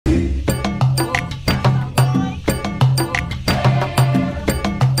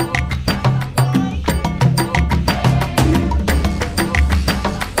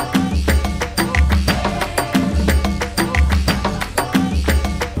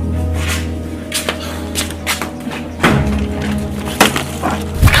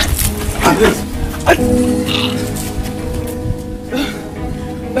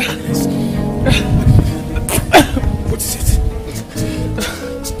What is it?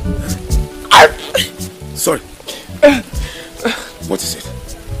 Sorry. What is it?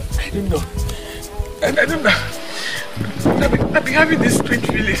 I don't know. I don't know. I've been having this strange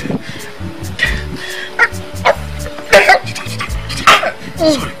feeling.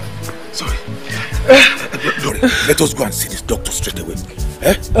 Sorry. Lori, let us go and see this doctor straight away.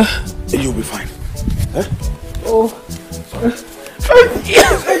 Eh? You'll be fine. Eh? Oh.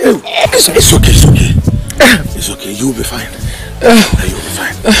 It's okay. It's okay. You'll be fine. You'll be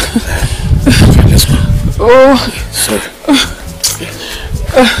fine. Let's go. Oh. Sorry. Oh.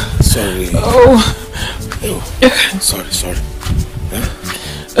 Sorry.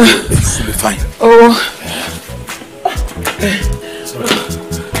 You'll be fine. Oh. Sorry.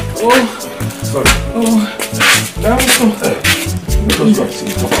 Oh. Let's go and see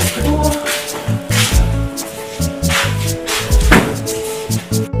the doctor.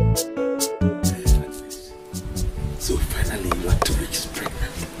 So finally you are 2 weeks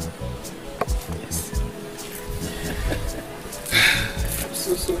pregnant. Yes. I'm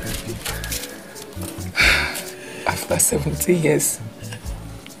so happy. After 70 years.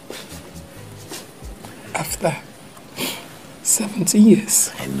 After 70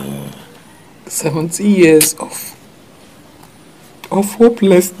 years. I know. 70 years of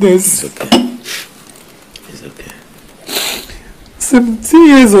hopelessness. It's okay. It's okay. 70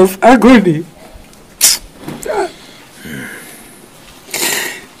 years of agony.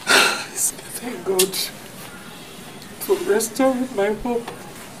 Thank God for restoring my hope.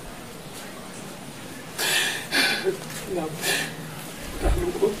 Now,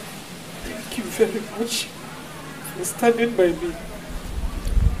 thank you very much for standing by me.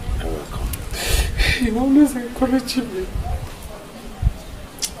 You're welcome. You always encouraging me.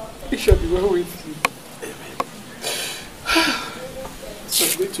 It shall be well with you. Amen. So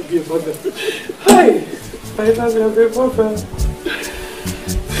I'm going to be a mother. Hi! Finally, I'm a mother.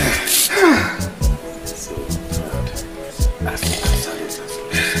 So proud. Absolutely.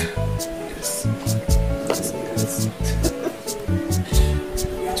 Yes.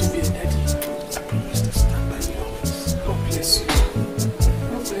 To be a daddy. I promise to stand by you always. God bless you.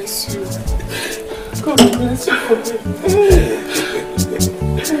 God bless you. God bless you for me.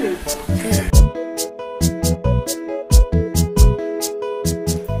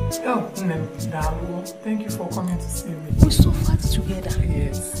 Thank you for coming to see me. We suffered together.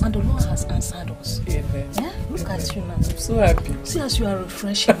 Yes. And the Lord has answered us. Amen. Yeah? Look at you now. I'm so happy. See as you are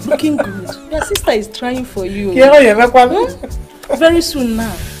refreshing, looking good. Your sister is trying for you. Very soon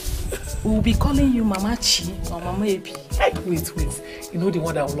now, we will be calling you Mama Chi or Mama Ebi. Wait. You know the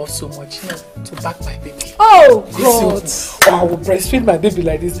one that I love so much? To back my baby. Oh, God. I will breastfeed my baby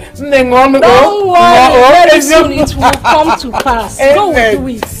like this. Don't worry, very soon it will come to pass. God will do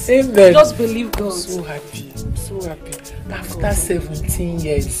it. Amen. Just believe God. I'm so happy. After 17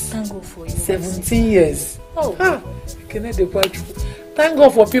 years. Thank God for you. 17 years. Oh. Thank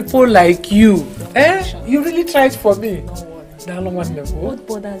God for people like you. You really tried for me. Don't worry. What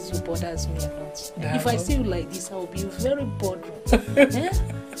bothers you bothers me a lot. If I see you like this, I will be very bothered.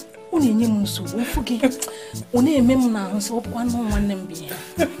 I'm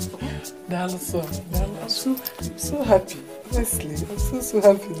so happy. Honestly, I'm so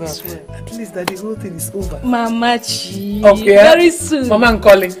happy now. At least that the whole thing is over. Mama Chi. Okay. Very soon. Mama, I'm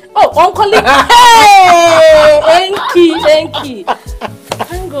calling. Oh, I'm calling. Hey! Thank you.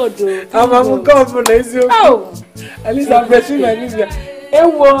 Thank God, though. I'm coming. Oh. At least I'm breastfeeding my baby. This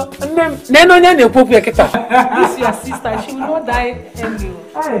is your sister. She will not die anyway.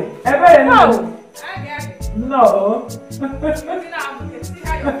 No.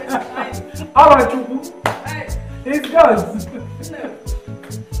 Alright, it's good.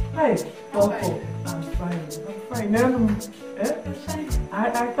 Hey, Uncle. I'm fine. I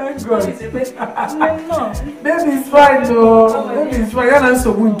thank God. No. Baby's fine, though. Baby's fine. You're not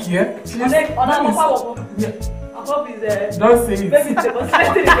so winky, eh? Don't say it.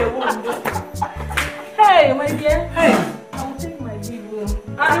 Hey, my dear. Hey. I will take my big will.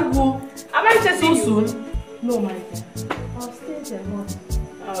 Am I just so soon? No, my dear. I'll stay a month.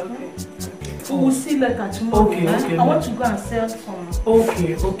 Okay. We will see later tomorrow. Okay. I want to go and sell some.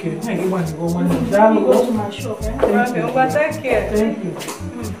 Okay. Hey, you want to go? Go to my shop. Thank you.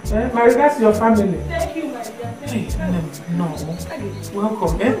 My regards to your family. Thank you, my dear. Hey, no.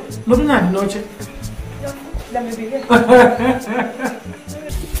 Welcome. No. Let me be here.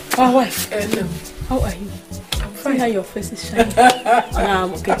 My wife. How are you? I'm fine. See how your face is shining.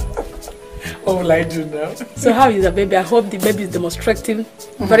 I'm okay. What will I do now? So how is the baby? I hope the baby is demonstrative,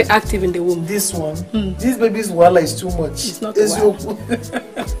 very active in the womb. This one? This baby's wala is too much. It's not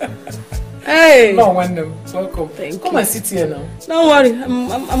Hey! No, welcome. Thank you. Come and sit here now. Don't worry,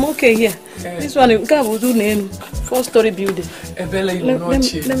 I'm okay here. This one, will do name 4-story building. Bella, you will not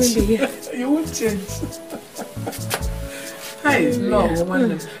change. Let me be here. You won't change. Hi, no,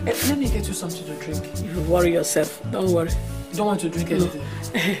 let me get you something to drink. You worry yourself. Don't worry. You don't want to drink anything?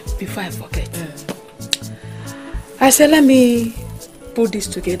 Before I forget. I said, let me put this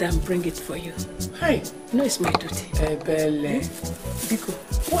together and bring it for you. Hi. You know it's my duty. Bella. Biko,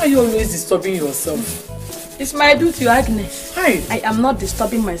 why are you always disturbing yourself? It's my duty, Agnes. Hi. I am not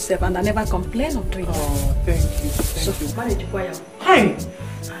disturbing myself and I never complain of drinking. Oh, thank you. Thank you. Manage quiet. Hi.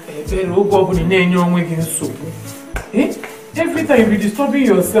 Every time you be disturbing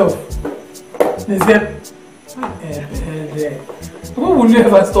yourself. Who will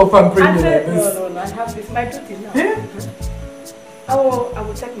never stop and bring you like this? No, I have this. My duty now. I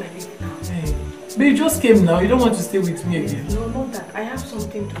will take my leave now. But you just came now. You don't want to stay with me again? No, not that. I have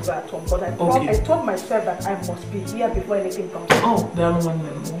something to do at home. But I told myself that I must be here before anything comes. Oh, that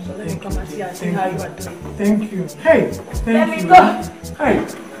one. So let me come and see how you are doing. Thank you. Hey, thank you. Let me go. Hi.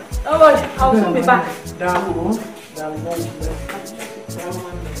 Don't worry. I'll soon be back.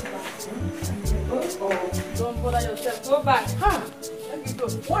 Don't bother yourself. Go back. Let me go.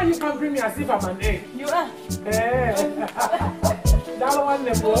 Why you can't bring me as if I'm an egg? You are. That one,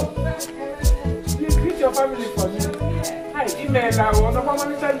 please greet your family for me. Hi, email now. No one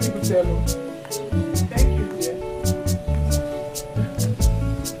tell you to tell them. Thank you, dear.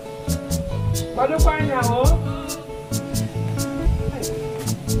 What do you find now?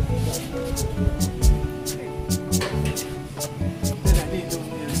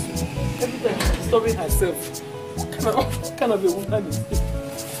 Disturbing herself. What kind of a woman is this?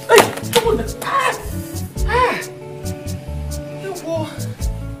 Hey, come on! Hey! Oh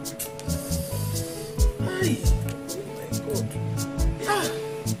my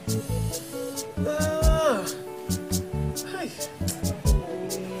God! Hey!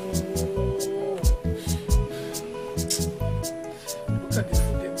 Look at the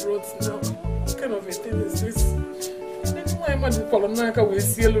food they brought now. What kind of a thing is this? And then why am I the Polonaka with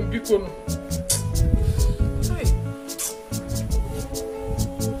Cielo and Bikono?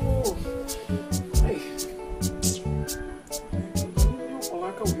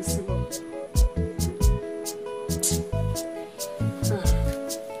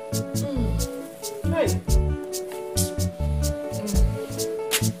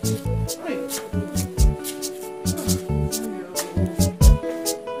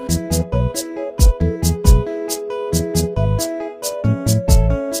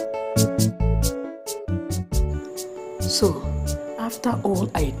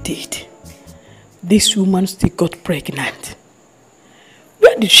 This woman still got pregnant.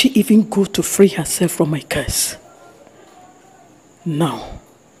 Where did she even go to free herself from my curse? Now,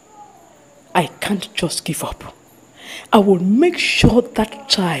 I can't just give up. I will make sure that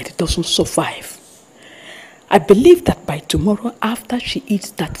child doesn't survive. I believe that by tomorrow, after she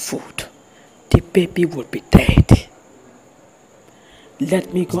eats that food, the baby will be dead.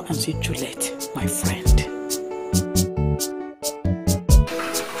 Let me go and see Juliet, my friend.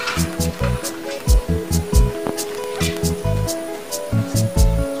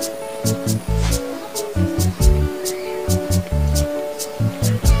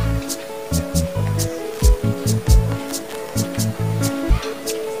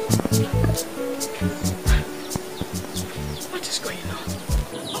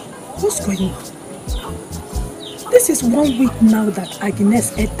 This is 1 week now that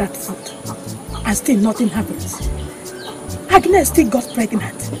Agnes ate that food and still nothing happens. Agnes still got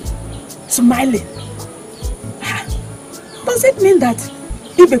pregnant, smiling. Does it mean that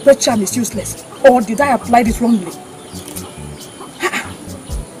Ibekwe charm is useless, or did I apply this wrongly?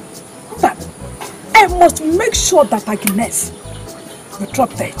 But I must make sure that Agnes will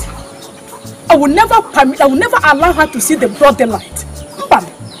drop dead. I will never allow her to see the broad daylight.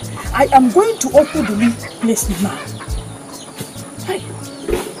 I am going to open the place now.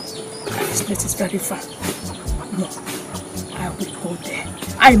 This place is very far. No, I will go there.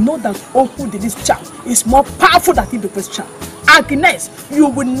 I know that Oku Dili's charm is more powerful than Ibekwe's charm. Agnes, you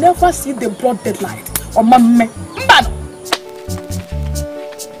will never see the broad daylight. Or Mame. Mbano.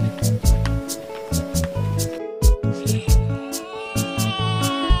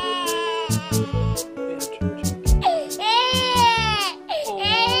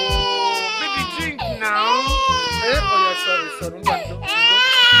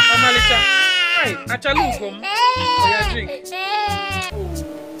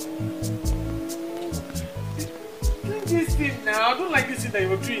 don't like this thing that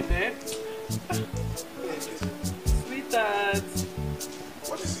you're doing, eh? Sweetheart.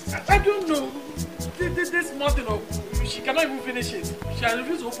 What is it? I don't know. This mountain of she cannot even finish it. She has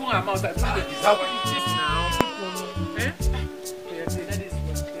refused to open her mouth. Is that what it is now? Eh? Yeah, that is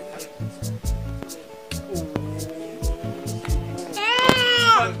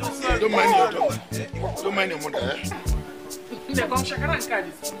Don't mind your daughter. Don't mind your mother. The shakara and card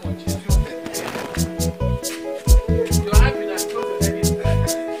is too much. You're happy that close the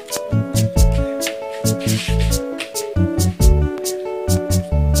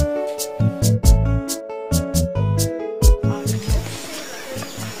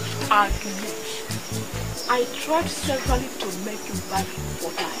I tried severally to make you buy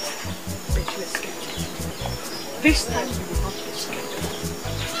for that, but you escaped. This time you will not escape.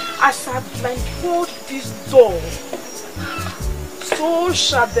 As I blindfold this door, so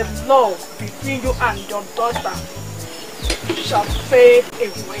shall the love between you and your daughter shall fade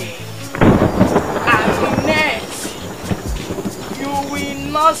away. And next, you will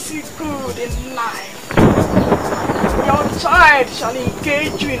not see good in life. Your child shall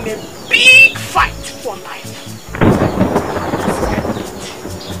engage you in a big fight for life.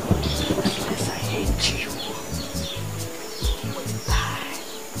 Unless I hate you, you will die.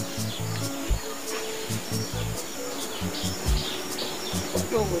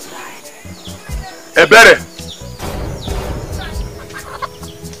 You will die. Ebere!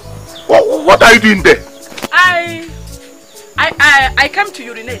 What are you doing there? I came to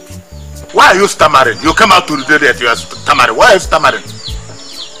urinate. Why are you stammering? You came out to urinate, you are stammering. Why are you stammering?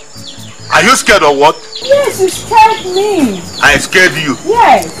 Are you scared or what? Yes, you scared me. I scared you?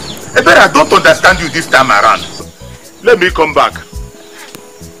 Yes. Ebere, I don't understand you this time around. Let me come back.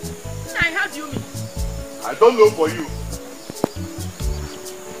 How do you mean? I don't know for you.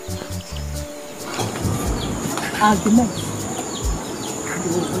 Argument.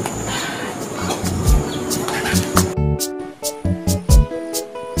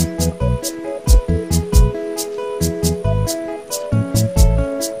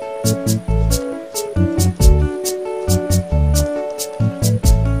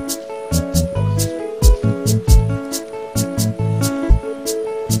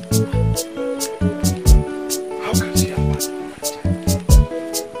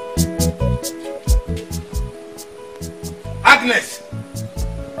 Agnes!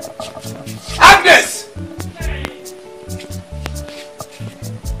 Agnes!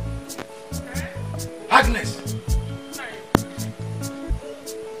 Agnes!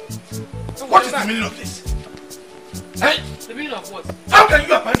 What is the meaning of this? Eh? The meaning of what? How can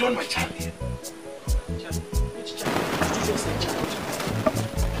you abandon my child here? Child? Which child? Did you just say child?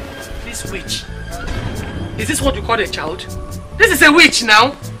 This witch. Is this what you call a child? This is a witch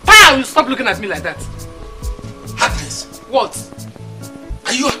now. Why you stop looking at me like that? Agnes! What?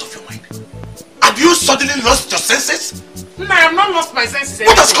 Are you out of your mind? Have you suddenly lost your senses? No, I have not lost my senses.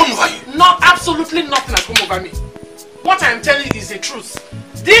 What has come over you? Not absolutely nothing has come over me. What I am telling you is the truth.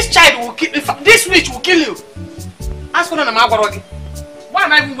 This child will kill. This witch will kill you. Ask for them. Why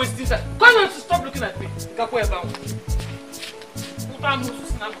am I even wasting time? Come on, stop looking at me. May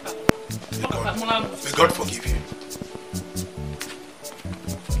God forgive you.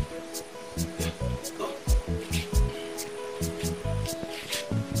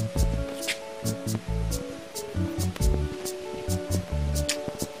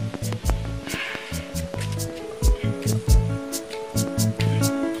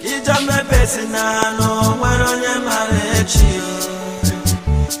 Ijeoma bezinano mweronye marechi.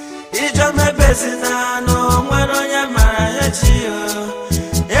 Ijeoma bezinano mweronye marechi.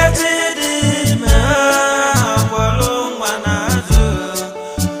 Ejidi me wolu mwanazu.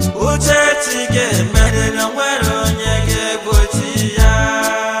 Uche tige medina mweronye gegochi ya.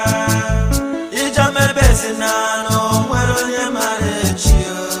 Ijeoma bezinano mweronye marechi.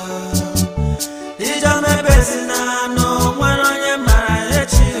 Ijeoma bezinano mweronye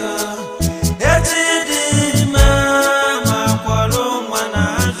marechi.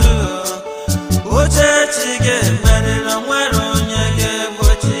 Uche chige medina mweronye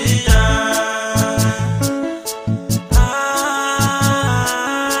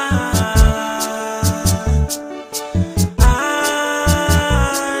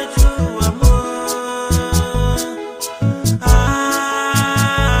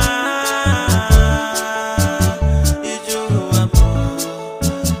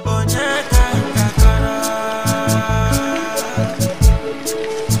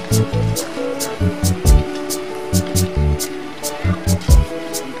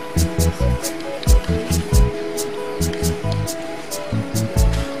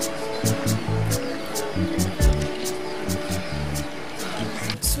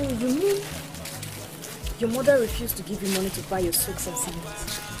mother refused to give you money to buy your socks and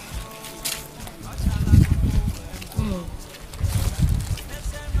sandals.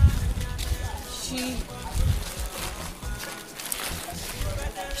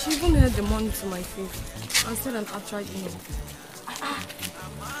 She even held the money to my face and said an outright no.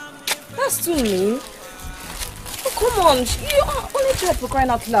 That's too mean. Oh, come on, you are only child for crying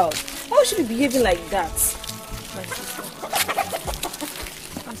out loud. Why should you be behaving like that? My sister.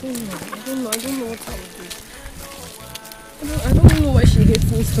 I don't know what I would do. I don't know why she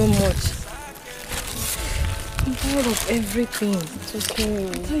hates me so much. I'm tired of everything. It's okay.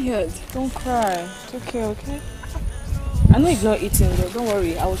 I'm tired. Don't cry. It's okay, okay? I know you're not eating though. Don't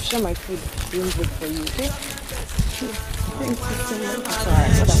worry. I will share my food room break for you, okay? Thank you so much. It's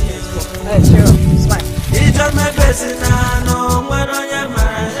alright. Alright, cheer up. Smile.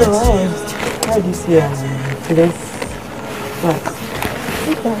 So, how do you see today's class?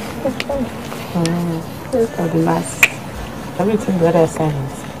 For the last, everything the other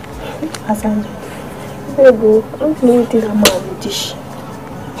assignments. Assignment? Baby, I don't know anything about the dish.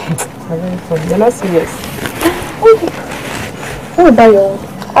 You're not serious. What about your own?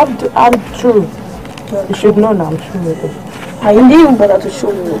 I'm true. You should know now I'm true with it. I didn't even bother to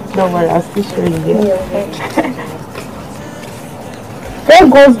show you. Don't worry, I'll still show you. There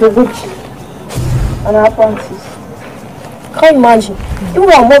goes the witch and her apprentice. Can't imagine.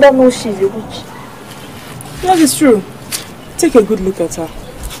 Even our mother knows she's a witch. That is true. Take a good look at her.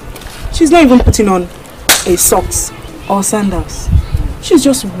 She's not even putting on a socks or sandals. She's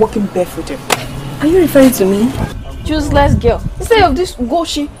just walking barefooted. Are you referring to me? Useless girl. Instead of this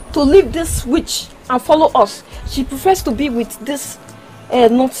Goshi to leave this witch and follow us, she prefers to be with this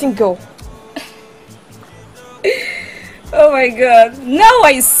nothing girl. Oh my god. Now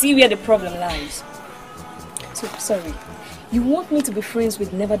I see where the problem lies. So, sorry. You want me to be friends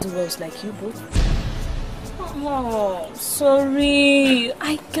with never-do-wells like you both? Oh, sorry.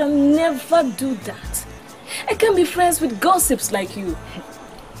 I can never do that. I can be friends with gossips like you.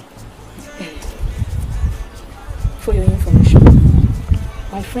 For your information,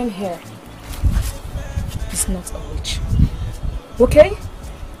 my friend here is not a witch. Okay?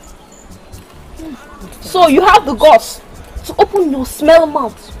 So you have the guts to open your smell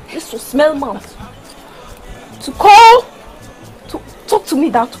mouth, this your smell mouth, to talk to me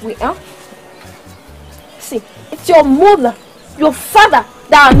that way, huh? See, it's your mother, your father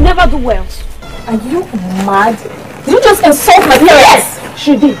that will never do well. Are you mad? Did you just insult my parents? Yes,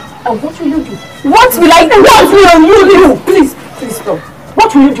 she did. And what will you do? What will you do? Please stop.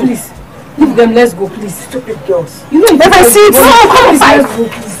 What will you do? Please, leave them, let's go, please. Stupid girls. You know if I see it, come on, fight. Let's go,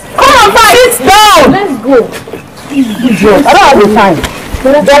 please. Come on, fight. Sit down. Let's go. Idiot. I don't have the time.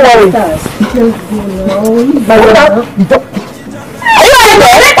 Don't worry. Are you out there?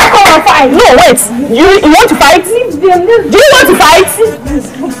 Let her come and fight. No, wait. You want to fight? Leave them. Do you want to fight?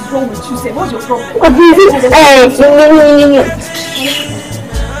 What's wrong with you? Say, what's your problem?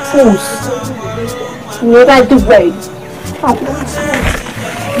 Fools. You never do well.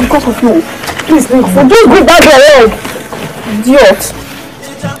 Because of you. Please, don't give that girl head. Idiot.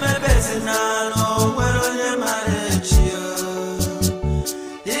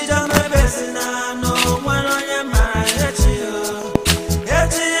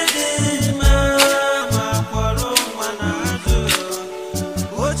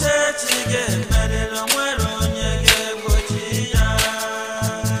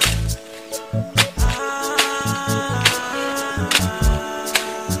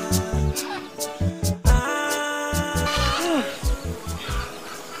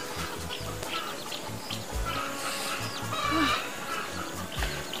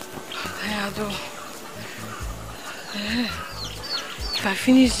 If I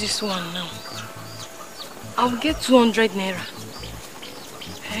finish this one now, I'll get 200 naira.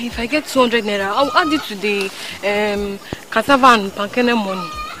 If I get 200 naira, I'll add it to the cassava and pankene money,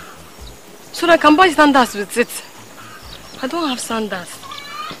 so that I can buy sandals with it. I don't have sandals.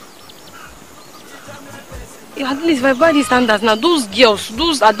 At least if I buy these sandals now, those girls,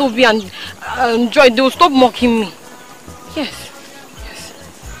 those Adobe and Joy, they will stop mocking me. Yes.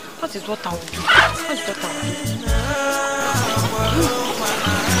 That is what I will do. That is what I will do.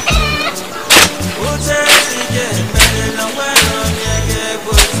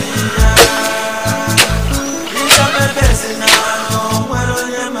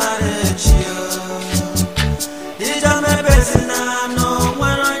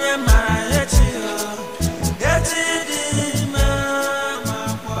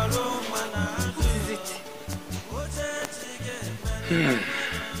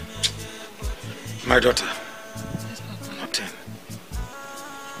 My daughter. Nothing.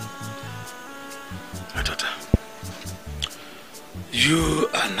 My daughter. You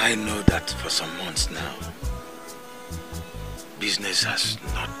and I know that for some months now, business has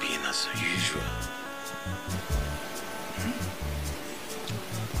not been as usual.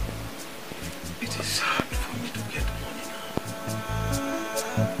 It is hard for me to get money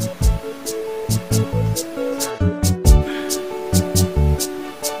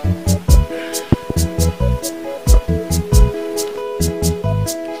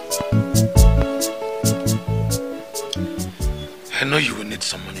I know you will need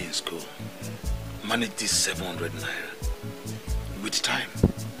some money in school. Manage this 700 naira. With time,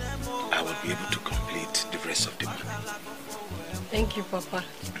 I will be able to complete the rest of the money. Thank you, Papa.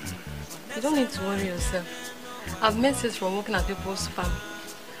 You don't need to worry yourself. I've made this from working at people's farm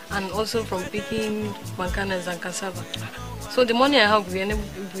and also from picking mancanas and cassava. So the money I have, we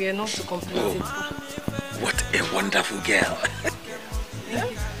are enough to complete it. What a wonderful girl.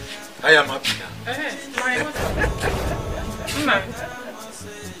 I am happy now.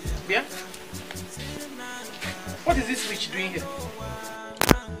 Yeah? What is this witch doing here?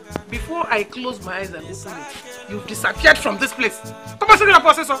 Before I close my eyes and open it, you've disappeared from this place. Come on, second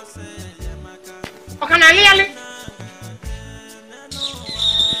processor.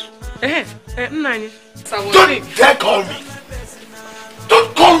 Don't dare call me.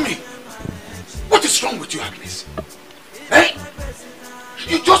 Don't call me. What is wrong with you, Agnes? Eh?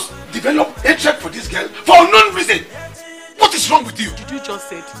 You just developed hatred for this girl for unknown reason. What is wrong with you? Did you just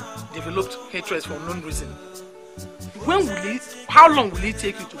say developed hatred for unknown reason? How long will it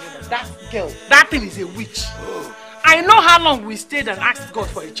take you to know that girl, that thing is a witch? Oh. I know how long we stayed and asked God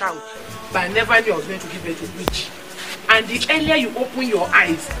for a child, but I never knew I was going to give birth to a witch. And the earlier you open your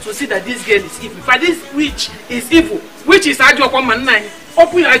eyes to see that this girl is evil, if this witch is evil, which is open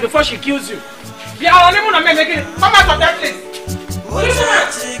your eyes before she kills you. Come out of that place.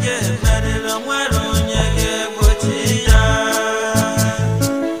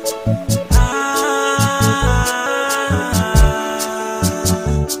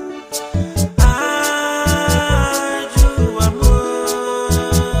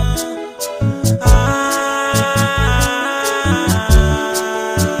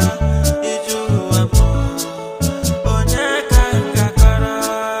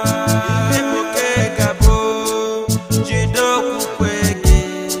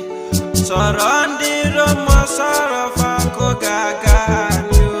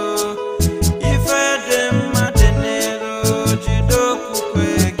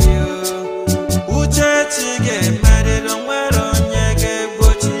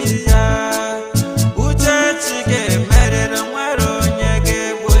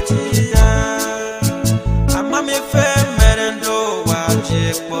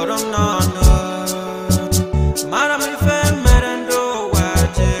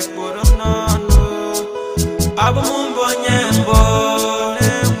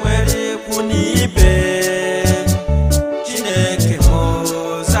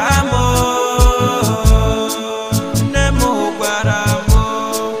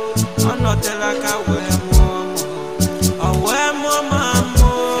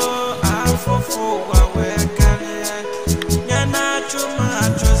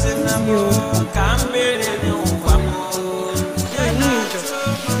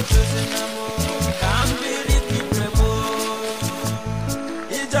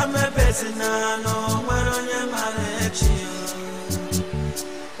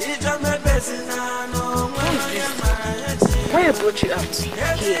 Why I brought you out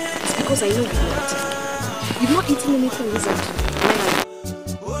here? It's because I know you're not. You've not eaten anything recently.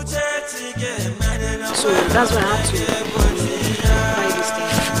 So that's why I had to buy this thing.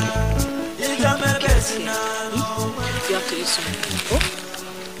 Get here. You have to eat something. Oh?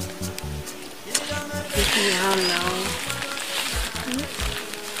 Take me out now.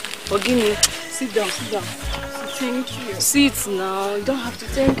 Forgive me. Sit down, sit down. Thank you. Sit now. You don't have to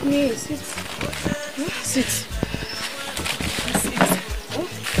thank me. Sit. Sit.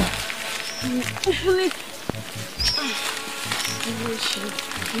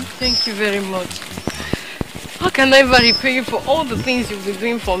 Thank you very much. How can I ever repay you for all the things you've been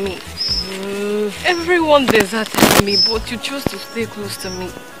doing for me? Everyone deserted me, but you chose to stay close to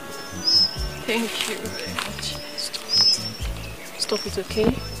me. Thank you very much. Stop it,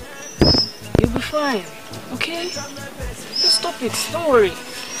 okay? You'll be fine, okay? Just stop it, don't worry.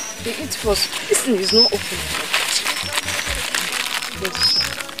 You eat first. This thing is not open. Yes.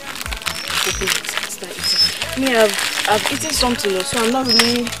 Open it. Start eating. Me, I've eaten something, so I'm not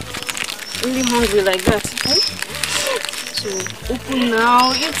really hungry like that. Huh? So open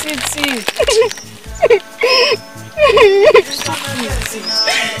now. Eat it. Stop eating.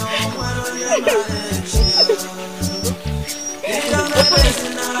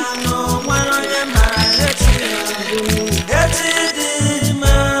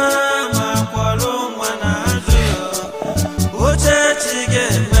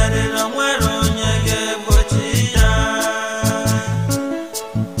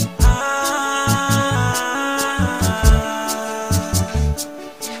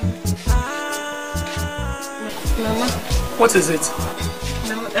 What is it?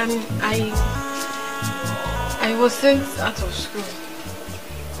 I was sent out of school.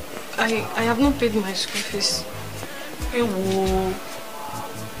 I have not paid my school fees. Hey, whoa.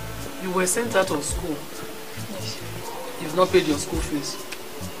 You were sent out of school? Yes. You've not paid your school fees?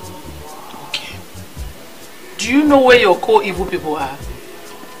 Okay. Do you know where your co-evil people are?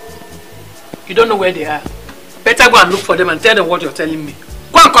 You don't know where they are? Better go and look for them and tell them what you're telling me.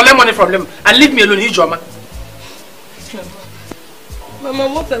 Go and collect money from them and leave me alone, Ijeoma. Mama,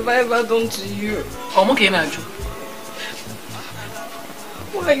 what have I ever done to you?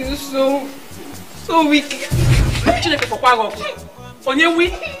 Why are you so wicked?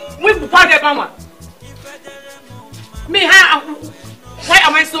 Me, why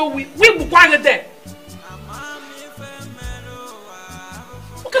am I so weak? We bukwanga there.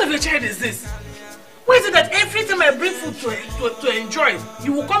 What kind of a child is this? Why is it that every time I bring food to enjoy,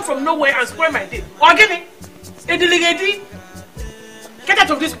 you will come from nowhere and spoil my day? Organic? Get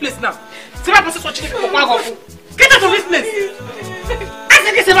out of this place now. Get out of this place. I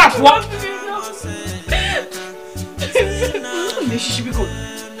said this about what?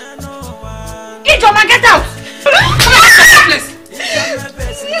 Ijeoma, get out! Come out of this place.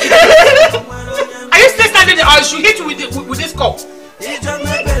 Are you still standing there or I should hit you with this cup?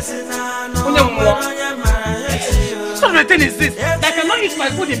 What kind of thing is this? That I cannot eat my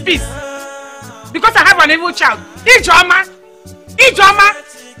food in peace because I have an evil child. Ijeoma! Ijeoma!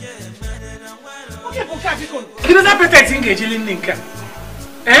 Okay, you know that better thing in Ninka.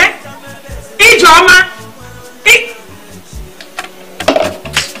 Eh? Ijeoma!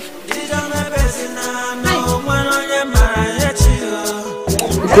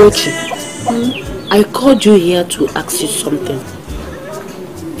 Gochi, I called you here to ask you something.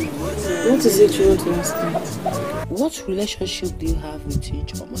 What is it you want to ask me? What relationship do you have with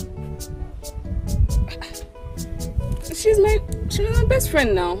Ijeoma? She's my best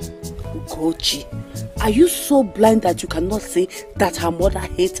friend now. Gochi, are you so blind that you cannot say that her mother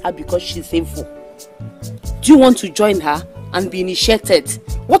hates her because she's evil? Do you want to join her and be initiated?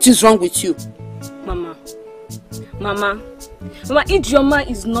 What is wrong with you? Mama, Ijeoma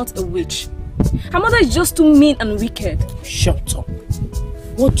is not a witch. Her mother is just too mean and wicked. Shut up.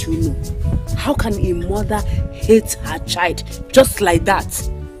 What do you know? How can a mother hate her child just like that?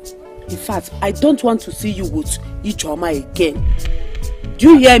 In fact, I don't want to see you with Ijeoma again. Do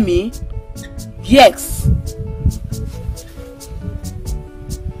you hear me? Yes.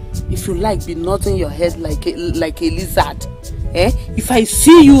 If you like, be nodding your head like a lizard. Eh? If I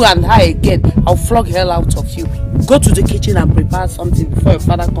see you and her again, I'll flog hell out of you. Go to the kitchen and prepare something before your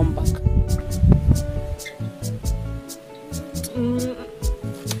father comes back.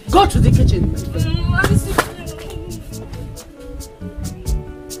 Go to the kitchen, my friend.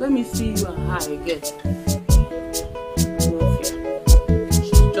 Let me see you and her again.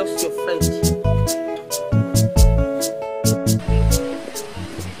 She's just your friend.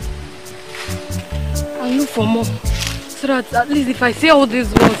 I'll look for more. So that at least if I say all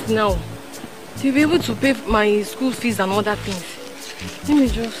these ones now, they'll be able to pay my school fees and other things. Let me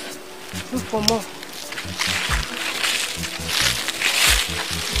just look for more.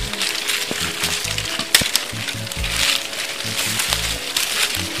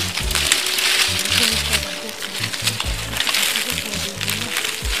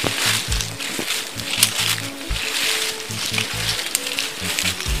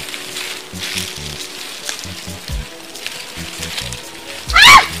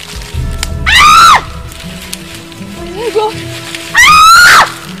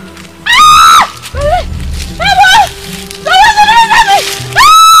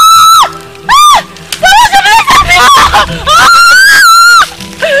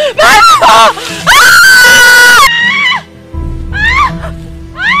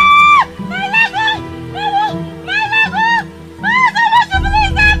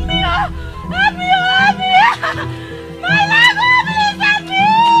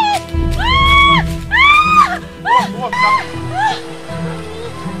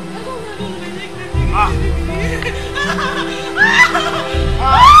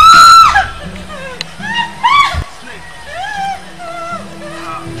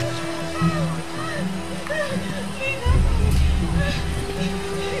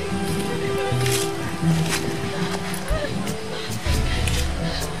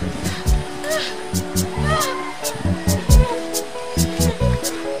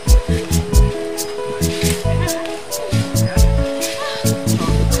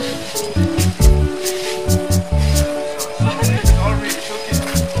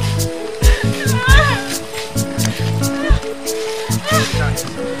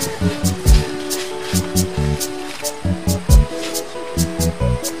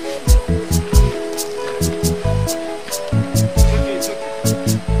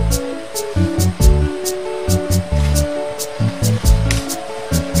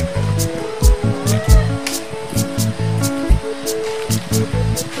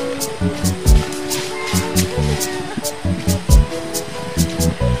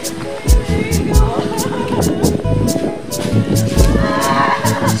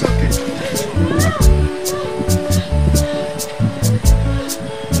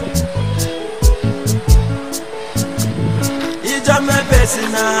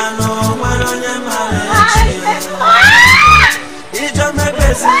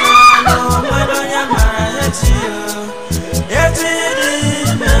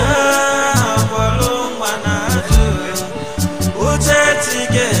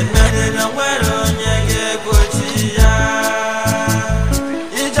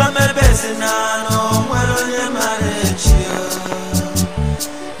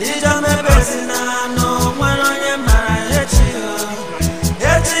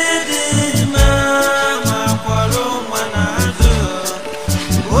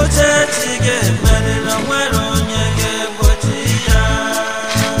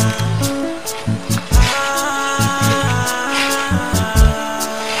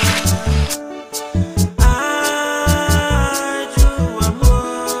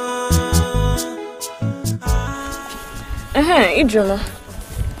 Ijeoma,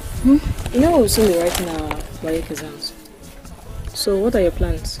 you know we're still writing our WAEC exams. So what are your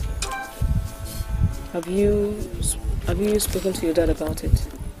plans? Have you spoken to your dad about it?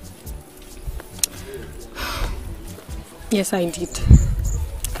 Yes, I did.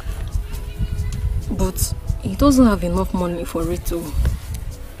 But he doesn't have enough money for it too.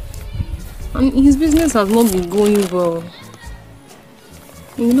 And his business has not been going well.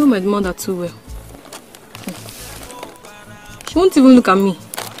 You know my mother too well. She won't even look at me.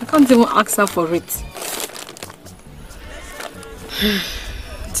 I can't even ask her for it.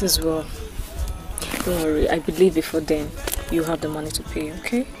 It is well. Don't worry, I believe before then you have the money to pay,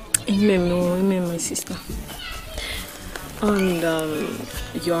 okay? Amen, my sister. And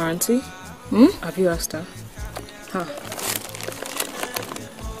your auntie? Have you asked her? Huh?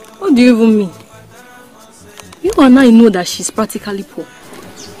 What do you even mean? You and I know that she's practically poor.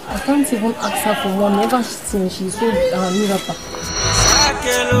 I can't even ask her for money ever since she's so miserable.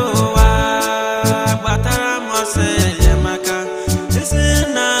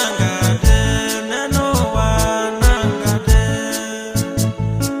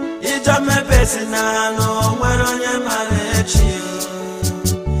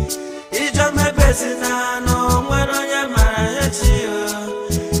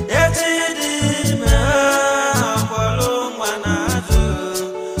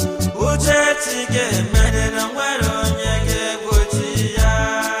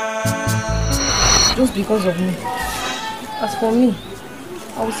 Just because of me. As for me,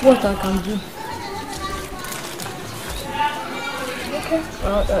 I will see what I can do. Okay.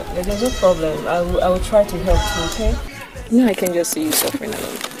 There's no problem. I will try to help you, okay? No, I can just see you suffering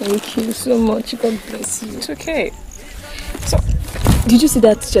alone. Thank you so much. God bless you. It's okay. So, did you see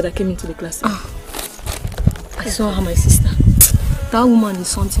that teacher that came into the class? I saw her, my sister. That woman is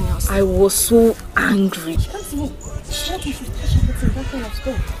something else. I was so angry. She can't even shout if you touch everything that kind of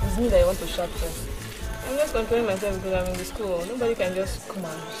stuff. It's me that I want to shout for. I'm just comparing myself because I'm in the school. Nobody can just come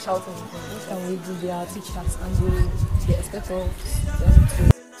and shout anything. What can we do? They are teachers and they expect us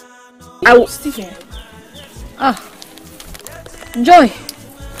to... I will still here. Joy.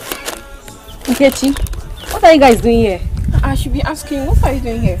 Nkechi, what are you guys doing here? I should be asking, what are you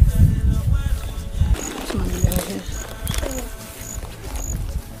doing here?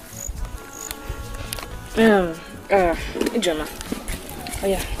 Ijeoma. Oh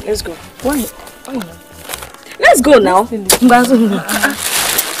yeah, let's go. Why? Let's go now. Look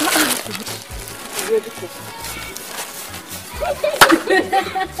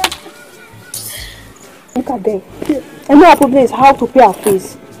at them. I know our problem is how to pay our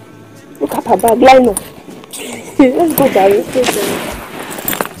fees. Look at her bag, line up. Let's go, Daddy. Let's go, Daddy.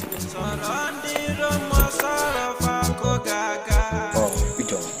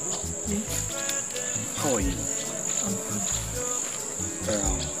 How are you?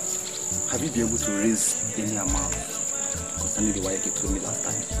 Have you been able to raise any amount concerning the wife you told me last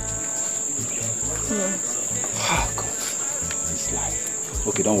time? No. Oh God, this life.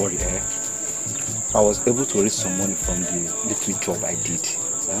 Okay, don't worry, I was able to raise some money from the little job I did.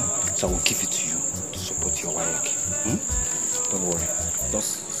 So I will give it to you to support your wife. Don't worry.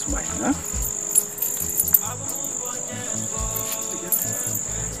 Just smile,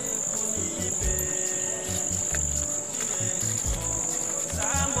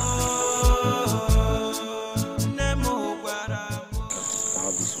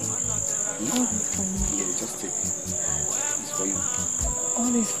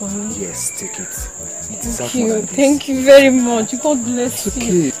 for me? Yes, take it. Thank you. Thank you very much. God bless you.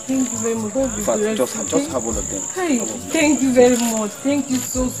 Okay. Thank you very much. God bless you. Just have all of them. Hey, thank you very much. Thank you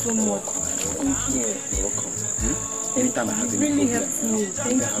so much. Thank you. You're welcome. Anytime I have any really problem, helped me.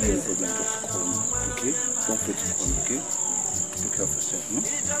 Thank you. just call me, okay? Don't forget to call me, okay? Take care of yourself, no?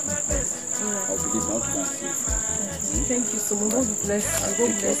 I'll believe I want to go and see you. Thank you so much. God bless you.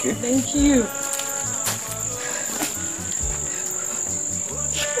 God bless you. Okay? Thank you.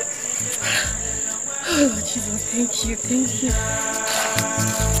 Oh, Jesus, thank you. Thank you.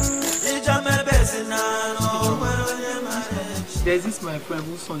 There's this my friend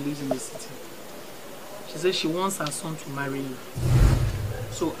whose son lives in the city. She says she wants her son to marry you.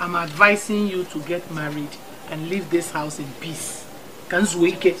 So I'm advising you to get married and leave this house in peace. Can you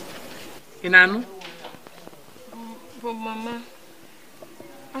wake it? Inanu? But Mama,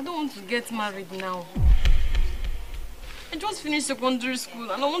 I don't want to get married now. I just finished secondary school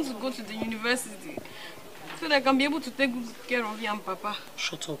and I want to go to the university so that I can be able to take good care of you and Papa.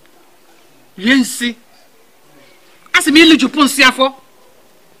 Shut up. Yensi. As me little Ponsiafo.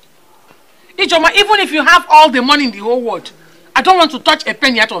 Ijeoma, even if you have all the money in the whole world, I don't want to touch a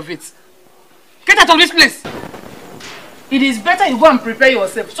penny out of it. Get out of this place. It is better you go and prepare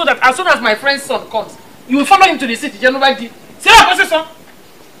yourself so that as soon as my friend's son comes, you will follow him to the city. So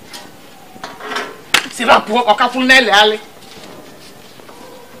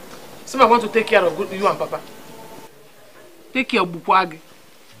I want to take care of you and Papa. Take care of Bukwage.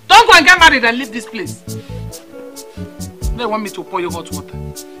 Don't go and get married and leave this place. They want me to pour you hot water.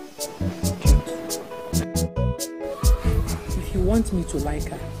 If you want me to like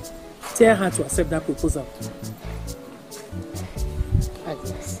her, tell her to accept that proposal.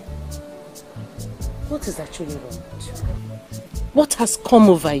 Agnes, what is actually wrong with you? What has come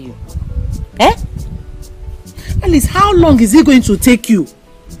over you? Eh? Alice, how long is it going to take you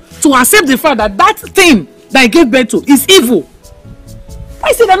to accept the fact that that thing that I gave birth to is evil?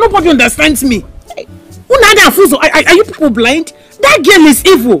 I say that nobody understands me. Are you people blind? That girl is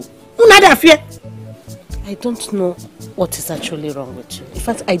evil. I don't know what is actually wrong with you. In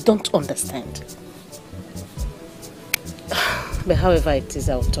fact, I don't understand. But however it is,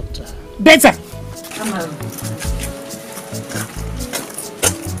 I will talk to her. Better. Come on.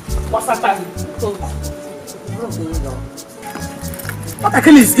 What's happening? What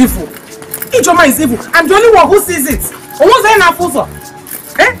actually is evil? Ijeoma is evil. I'm the only one who sees it. Who's there now, Fuso?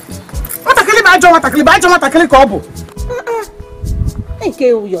 Eh? What actually by Ijeoma? Kobo? I think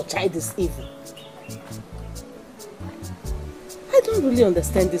your child is evil. I don't really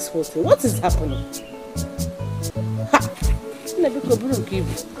understand this whole thing. What is happening?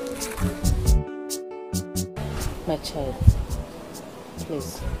 My child,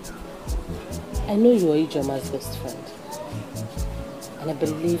 please. I know you are Ijeoma's best friend, and I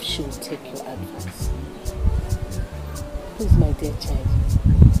believe she will take your advice. Please, my dear child,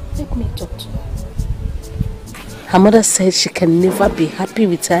 let me talk to her. Her mother said she can never be happy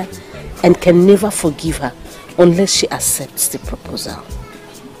with her and can never forgive her unless she accepts the proposal.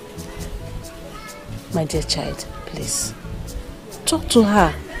 My dear child, please, talk to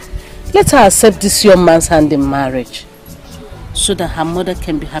her. Let her accept this young man's hand in marriage so that her mother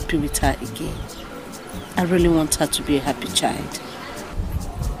can be happy with her again. I really want her to be a happy child.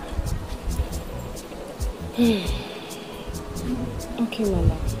 Okay,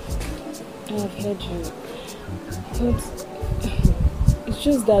 Mama. I have heard you. But it's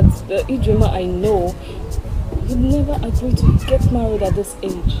just that the Ijeoma I know would never agree to get married at this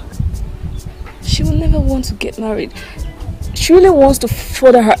age. She will never want to get married. She really wants to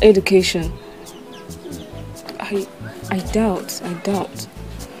further her education. I doubt.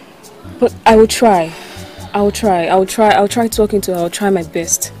 But I will try. I'll try talking to her. I'll try my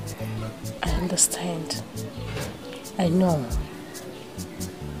best. I understand. I know.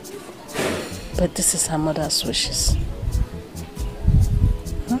 But this is her mother's wishes.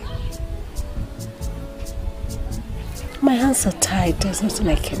 Huh? My hands are tied. There's nothing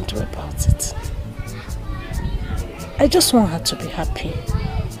I can do about it. I just want her to be happy.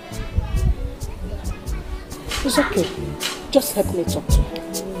 It's okay. Just help me talk to her.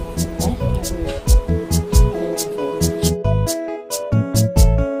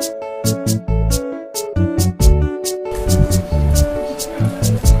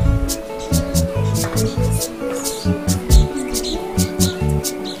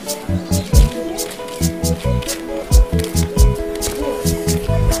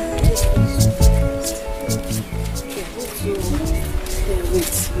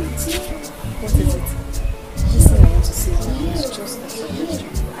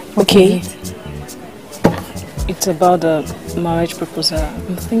 Okay. It's about the marriage proposal.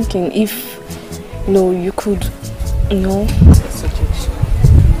 I'm thinking if, you could,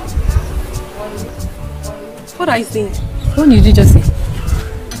 What are you saying? What did you just say?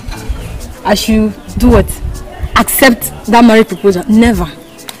 I should do what? Accept that marriage proposal? Never.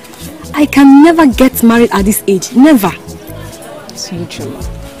 I can never get married at this age. Never. See, Ijeoma.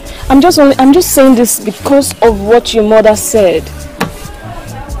 I'm just saying this because of what your mother said.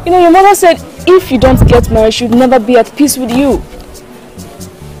 Your mother said if you don't get married, she'd never be at peace with you.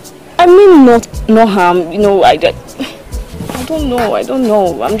 I mean no harm, I don't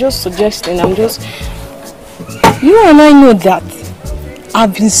know. I'm just suggesting, You and I know that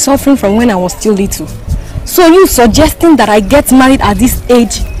I've been suffering from when I was still little. So you suggesting that I get married at this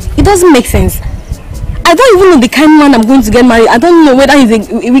age, it doesn't make sense. I don't even know the kind of man I'm going to get married. I don't know whether he's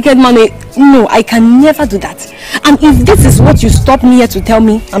a wicked man. No, I can never do that. And if this is what you stopped me here to tell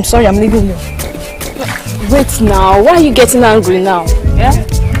me, I'm sorry, I'm leaving you. Wait now, why are you getting angry now? Yeah?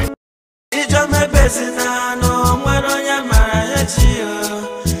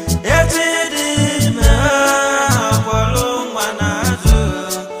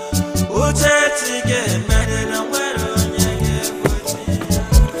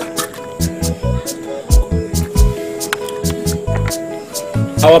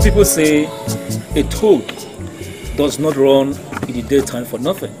 Our people say a toad does not run in the daytime for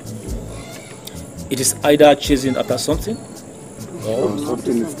nothing. It is either chasing after something or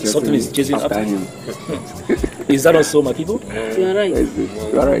something is chasing after him. Is that also, my people? You are right.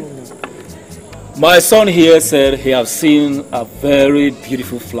 You are right. My son here said he has seen a very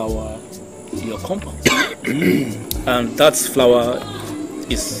beautiful flower in your compound. And that flower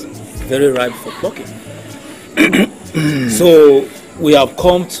is very ripe for plucking. So we have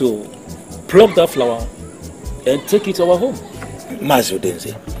come to pluck that flower and take it to our home.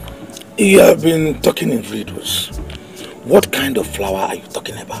 Mazudenze, you have been talking in riddles. What kind of flower are you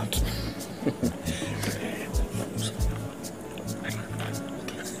talking about?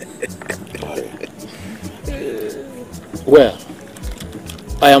 Well,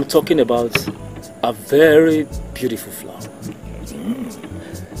 I am talking about a very beautiful flower.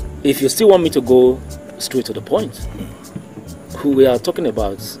 If you still want me to go straight to the point, we are talking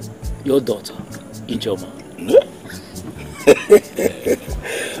about your daughter, Ijeoma.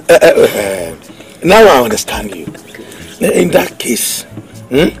 Now I understand you. In that case,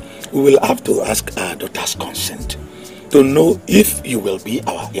 we will have to ask our daughter's consent to know if you will be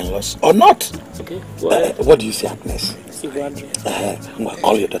our in-laws or not. Okay. What do you say, Agnes?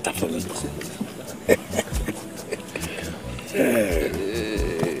 Call your daughter for me.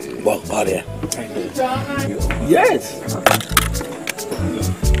 Well, Claudia. Yes.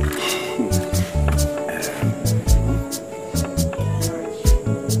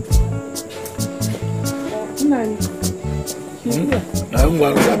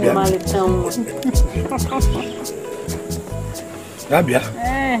 Rabia.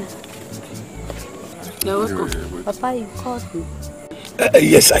 You're welcome. Papa, you called me.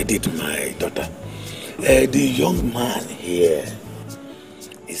 Yes, I did, my daughter. The young man here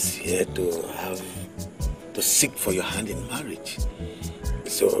is here to seek for your hand in marriage.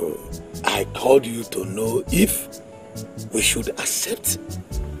 So I called you to know if we should accept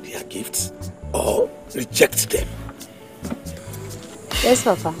their gifts or reject them. Yes,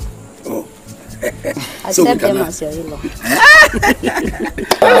 Papa. Oh. Accept them as your in-law.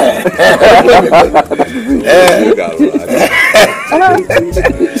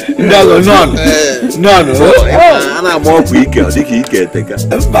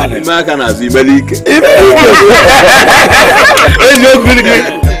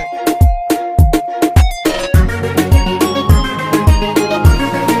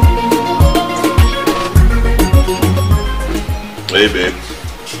 Hey, babe.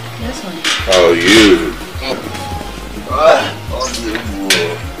 Yes, honey. How are you?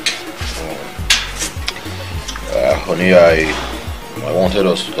 Honey, I wanted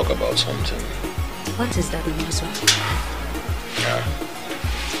us to talk about something. What is that, Nwankwo? Yeah.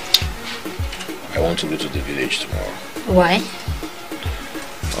 I want to go to the village tomorrow. Why?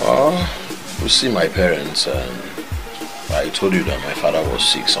 We see my parents, and I told you that my father was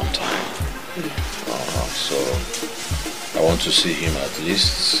sick sometime. Yeah. So I want to see him at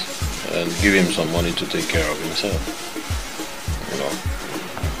least and give him some money to take care of himself. You know.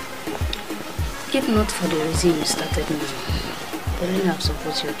 If not for the reason you started now, I wouldn't have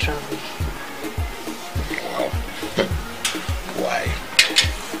supported your travel. Wow. Why?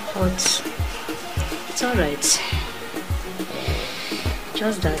 But it's alright.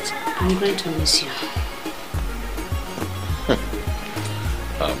 Just that I'm going to miss you.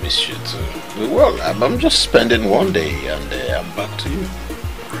 I'll miss missed you too. Well, I'm just spending one day and I'm back to you.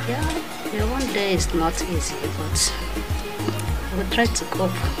 Yeah, one day is not easy, but I will try to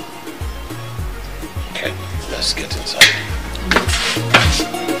cope. Okay, let's get inside.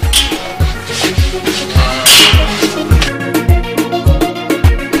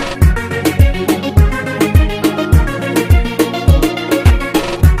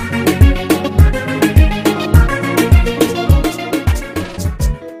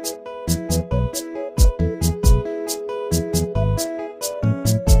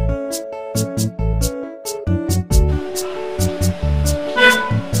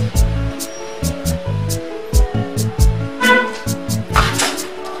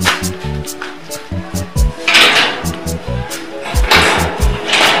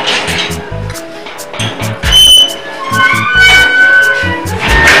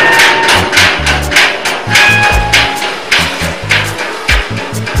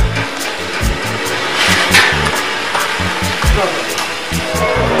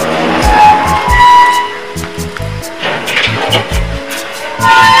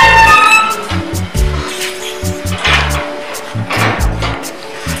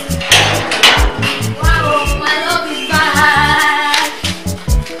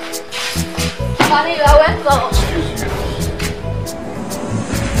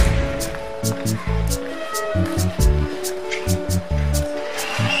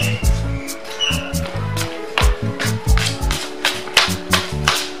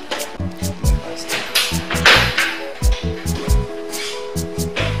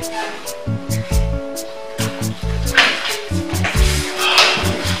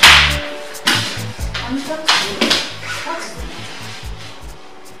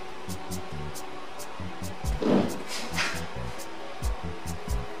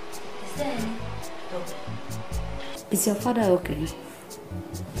 Is your father okay?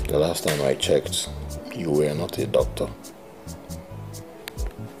 The last time I checked, you were not a doctor.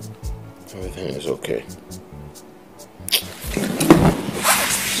 Everything is okay.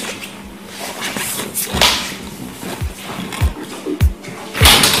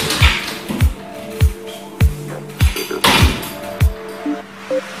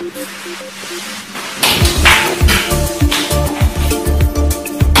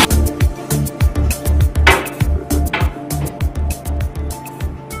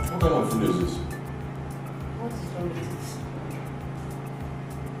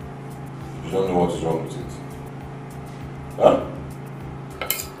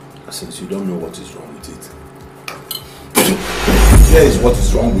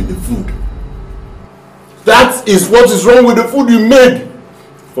 That is what is wrong with the food you made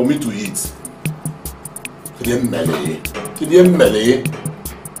for me to eat.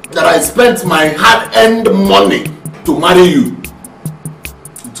 That I spent my hard-earned money to marry you.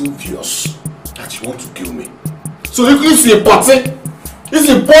 It's obvious that you want to kill me. So you see a potty, it's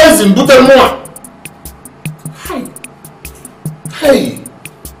a poison, but more. Hey,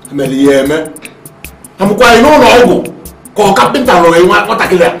 I'm quite no. Call carpenter or what I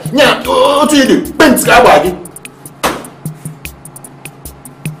kill. Yeah, what do you do? Paint sky.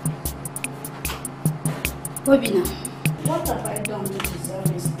 Bobina, what have I done to deserve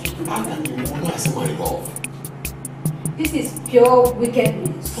this? My love. This is pure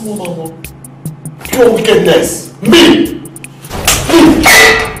wickedness. Pure wickedness. Me!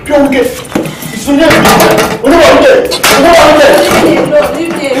 Pure wickedness. It's only a bit.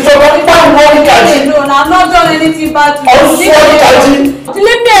 I'm not done anything bad to you.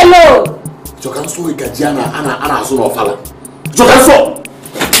 Leave me alone. You can so Gadiana and Azul of Allah. You can so.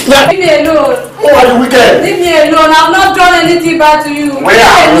 Leave me alone. Who are you wicked? Leave me alone. I'm not done anything bad to you. Where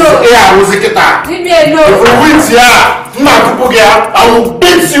are you? Leave me alone. If we win here, I will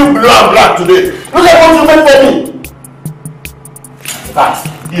beat you black today. Look at what you made for me. Fast.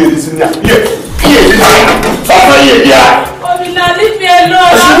 Here, listen here. Here, Obina, leave me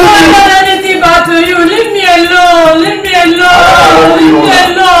alone. I'm not done anything bad to you. Leave me alone. Leave me alone. Leave me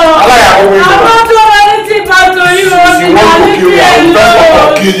alone. I'm not done anything bad to you. Obina, leave me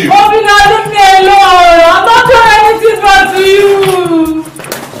alone. Obina, leave me alone. I'm not done anything bad to you.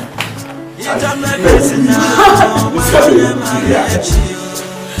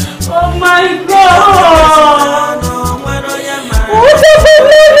 Oh my God. What have I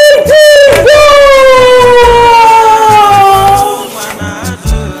done?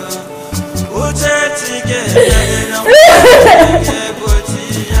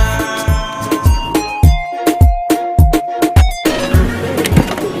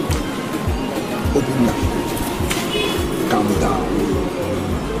 Calm down.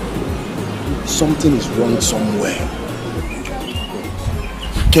 Something is wrong somewhere.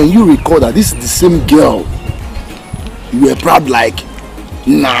 can you recall that this is the same girl you were proud like,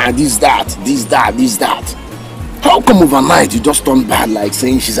 nah, this, that, this, that, this, that? How come overnight you just turned bad like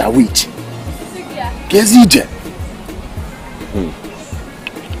saying she's a witch? Kezije.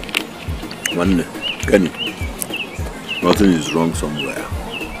 One, Kenny, nothing is wrong somewhere.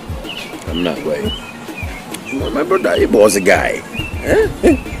 I'm not going. My brother, he was a guy.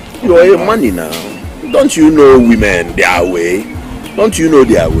 You are a money now. Don't you know women their way? Don't you know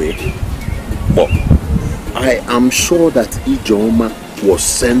their way? But I am sure that Ijeoma was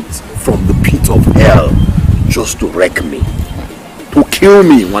sent from the pit of hell just to wreck me, to kill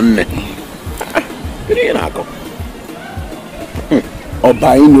me one night.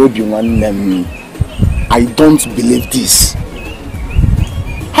 I don't believe this.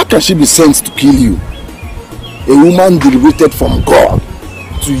 How can she be sent to kill you? A woman delivered from God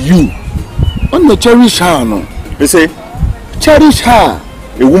to you. Cherish her, no? You say? Cherish her.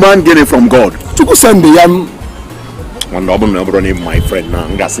 A woman get it from God. To go send the young. My friend now,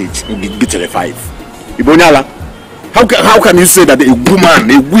 get to the 5. Ibonyala, how can you say that a woman,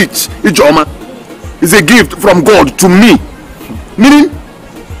 a witch, Ijeoma, is a gift from God to me? Meaning,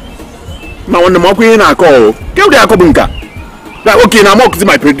 now when the Mwankwo na call, get the akobunka. Like, okay, now I'm up to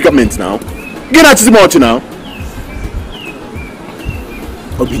my predicament now. Get out to the much now.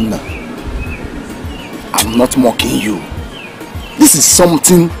 Obinna, I'm not mocking you. This is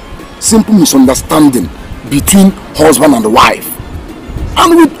something, simple misunderstanding between husband and wife.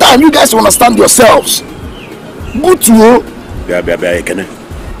 And with time, you guys will understand yourselves. Good to you. We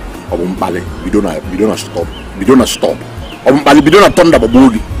don't stop. We don't stop. We don't turn the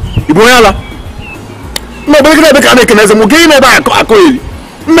body. Ibonyala. No, but you can't make it. I'm going to back.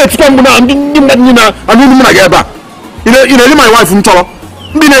 Let's come now. You know, my wife in trouble.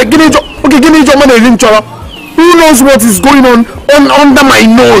 Give me your money in trouble. Who knows what is going on under my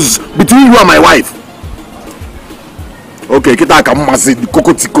nose between you and my wife? Okay, kita kamasi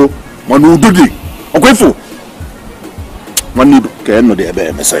kokotiko manu dudi. Okay fo. Manu ke no de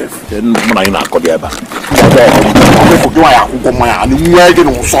be myself. Then muna ina ko de ba. Okay fo kiwa ya ko ma ani nwa ge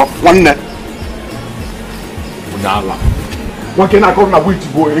no so wonne. Unala. Wa ke na ko na buiti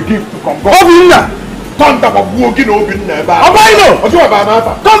bo e give to come. Obinna. Come back bo gi no obinna ba. Obaino. Ojo ba ma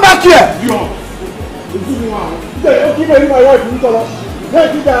fa. Come back here. Yo. Okay, my wife in trouble.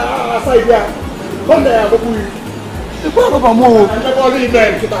 Hey, you aside there. Come there, go boy. The power of a move. I'm not only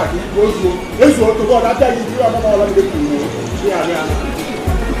men. Let's go to God. I tell you, you are not all of the people. Yeah.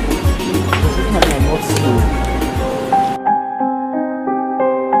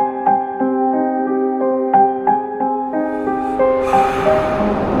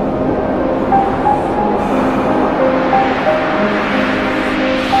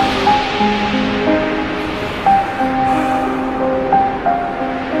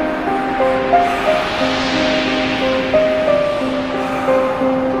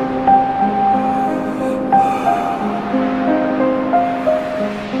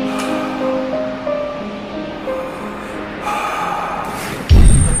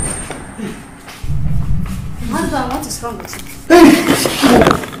 What is wrong with you?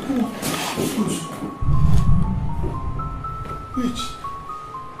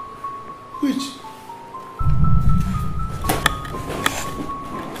 Which?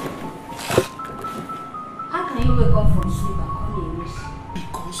 How can you wake up from sleep and call me a witch?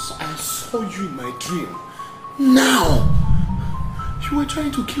 Because I saw you in my dream. Now, you were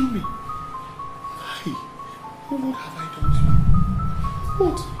trying to kill me. Why? What have I done to you?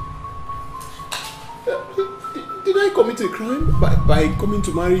 What? Did I commit a crime by coming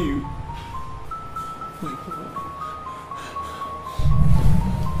to marry you? My God.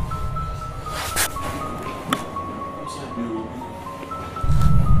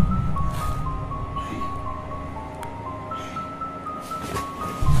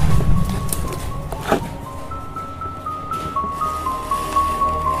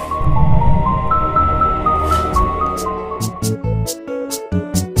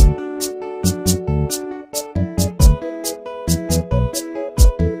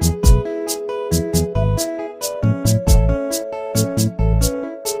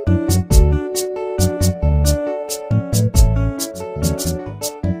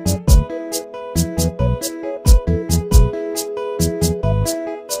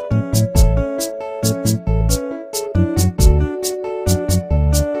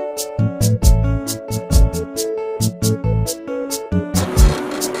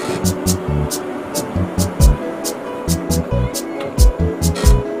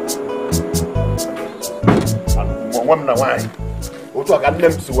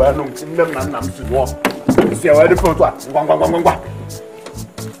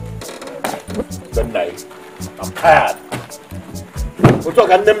 tired. We talk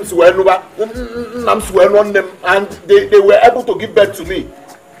and them on them, and they were able to give birth to me.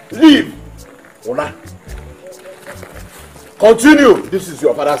 Leave. Una. Continue. This is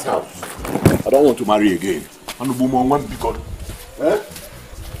your father's house. I don't want to marry again. And the woman won't be gone. Eh?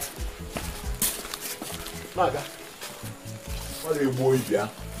 Naga. What are you boy here?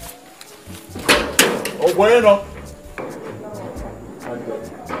 Oh, bueno. I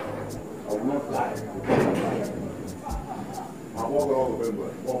will not lie.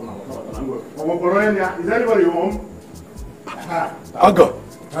 Is anybody home? Ogo.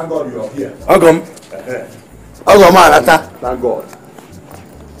 Thank God you are here. Ogom. Ogo Malata. Thank God.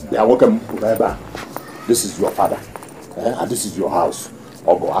 They are welcome to This is your father. And this is your house.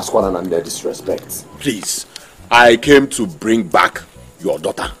 Ogo, ask one and their disrespect. Please, I came to bring back your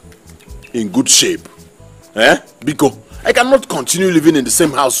daughter in good shape. Because I cannot continue living in the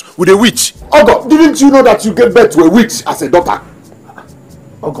same house with a witch. Ogo, didn't you know that you gave birth to a witch as a daughter?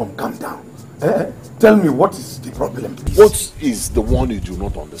 Ogom, calm down. Tell me, what is the problem, please? What is the one you do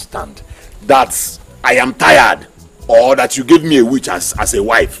not understand? That I am tired, or that you gave me a witch as a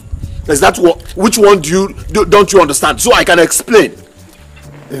wife? Is that what? Which one don't you understand? So I can explain.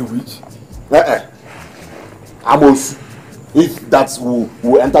 A witch? Amos, if that will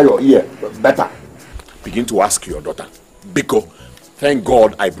enter your ear, better begin to ask your daughter. Because thank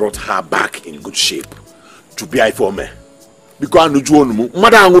God I brought her back in good shape to be for me. Because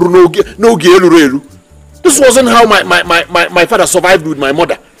this wasn't how my father survived with my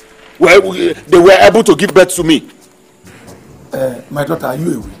mother. Well, they were able to give birth to me. My daughter, are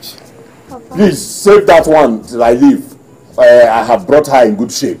you a witch? Papa. Please save that one till I leave. I have brought her in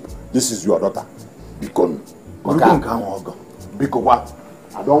good shape. This is your daughter. Because what?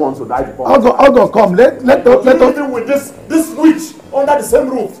 I don't want to die before. Ogo, come. Let us living with this witch under the same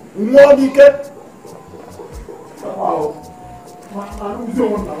roof.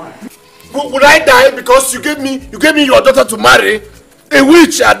 Would I die because you gave me your daughter to marry a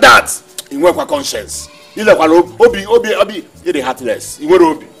witch at that? In what conscience? You like obi you heartless. You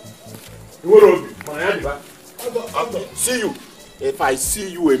obi. See you. If I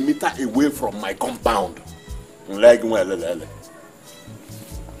see you a meter away from my compound, like nonsense.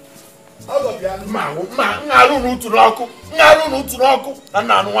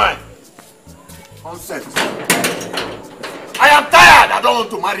 I am tired. I don't want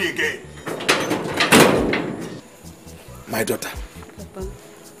to marry again. My daughter, Papa.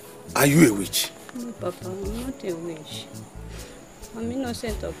 Are you a witch? No, Papa, I'm not a witch. I'm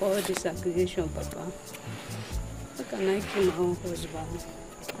innocent of all this accusation, Papa. How can I kill my own husband?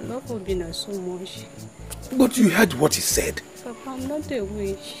 I love Obina so much. But you heard what he said. Papa, I'm not a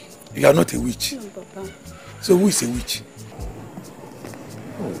witch. You are not a witch? No, Papa. So who is a witch?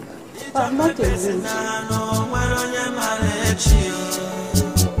 Papa, I'm not a witch.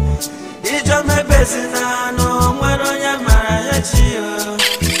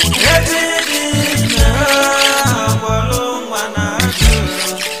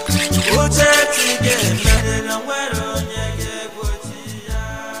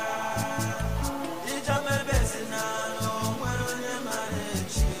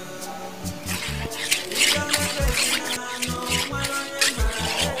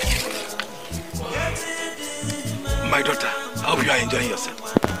 My daughter, I hope you are enjoying yourself.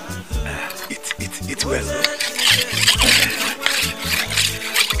 Eat well.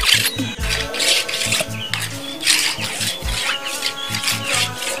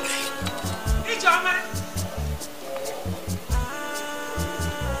 Ijeoma.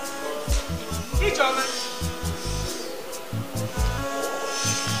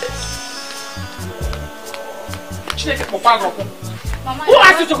 Mama, who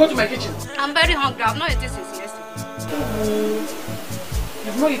asked you to go to my kitchen? I'm very hungry. I've not eaten since yesterday.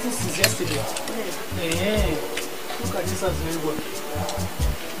 You've not eaten since yesterday? Hey, look at this house very well.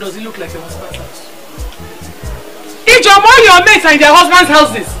 Does it look like your husband's house? Ijeoma, all your mates are in their husband's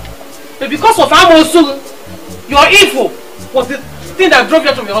houses. But because of Amosu, your info was the thing that drove you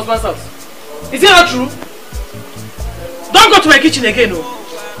out from your husband's house. Is it not true? Don't go to my kitchen again, no.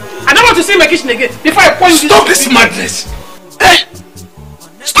 I don't want to see my kitchen again before I point you. Stop this madness!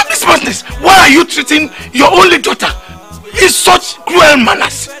 Stop this madness! Why are you treating your only daughter in such cruel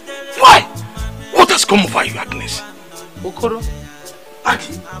manners? Why? What has come over you, Agnes? Okoro,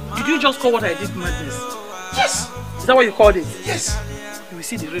 did you just call what I did madness? Yes. Is that what you called it? Yes. You will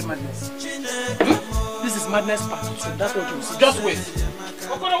see the real madness. This is madness part 2. That's what you will see. Just wait.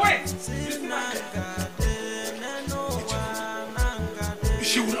 Okoro, wait!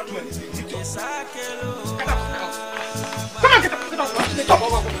 She will not do anything. Get out of my house. Come on, get out of my house.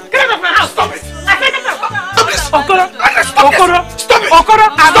 Get out of my house. Stop it. I said get out. Stop this. Okoro. Stop it. Okoro,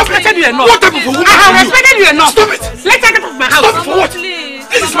 I have respected you enough. What type of a woman I have are you? respected you enough. Stop it. Let's get out of my house. Stop it for what? Please.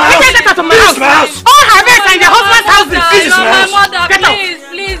 This is my house. Let's get out of my house. This is my house. All her beds are in their husband's houses. This is my house. Get out.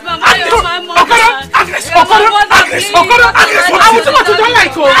 Please, Mama, you're my mother. Okoro, I will do what you don't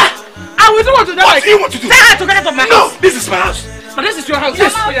like, I will do what you don't like. What do you want to do? Tell her to get out of my house. No, this is my house. But this is your house.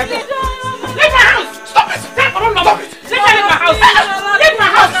 Yes. Leave my house. Stop it. Stop it. Stop it. Leave my house. Leave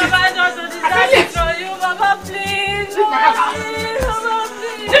my house. Mama, please. Leave my house.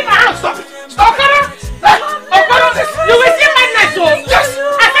 Leave my house. Stop it. Stop it. Okoro, you will see madness. Yes.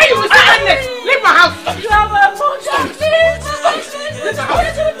 I say you will see madness. Leave my house. You are my mother, please. Leave my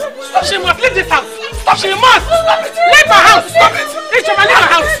house. She must leave this house. She must. Leave my house. Stop it. Ijeoma, leave my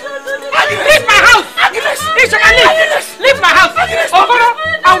house. Leave my house. Ijeoma, leave my house. Okoro,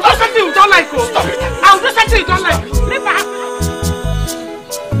 I will do something you don't like. Stop it. I will do something you don't like. Leave my house.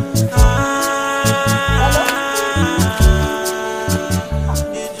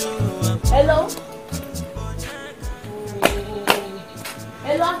 Hello?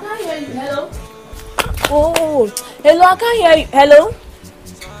 Hello, I can't hear you. Hello? Oh, hello, I can't hear you. Hello?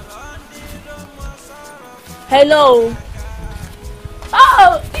 Hello?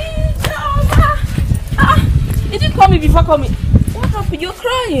 Oh, you didn't call me before coming. What happened? You're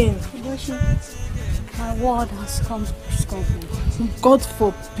crying. My word has come to discovery. God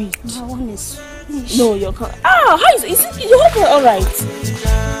forbid. My one is finished. No, you're crying. How is it? You hope you're alright.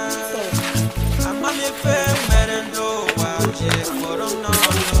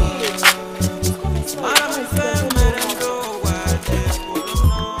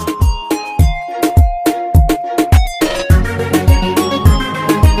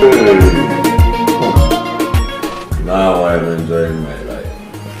 Now I'm enjoying my life.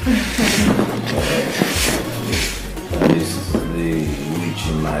 The witch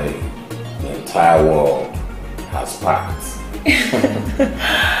in my entire world has passed.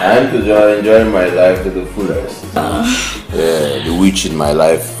 I'm enjoying my life to the fullest. The witch in my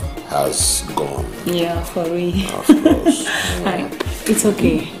life has gone. Yeah, for real. Of course. It's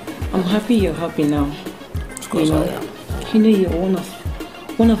okay. I'm happy you're happy now. Of course I am. You know you're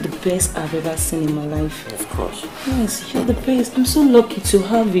one of the best I've ever seen in my life. Of course. Yes, you're the best. I'm so lucky to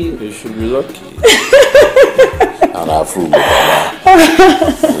have you. You should be lucky. And I feel good. I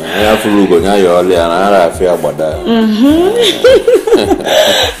feel good. Now you're only and I feel about that.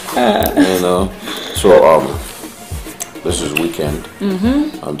 You know. So this is weekend.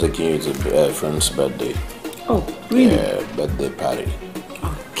 I'm taking you to a friend's birthday. Oh, really? Yeah, birthday party.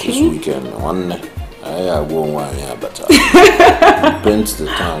 Okay. This weekend, I go one year, but paint the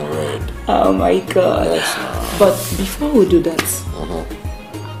town red. Oh my God. Yes, but before we do that,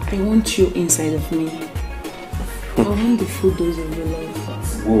 I want you inside of me. I want the full dose of your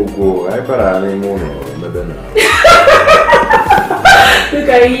life. Go. I better maybe now. Look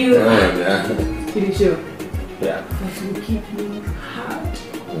at you. Yeah. Sure? Yeah. That will keep you hard.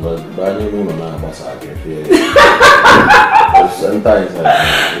 But sometimes oh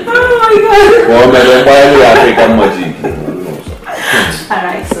my God. Well, African magic.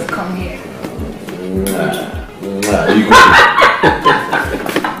 Alright, so come here.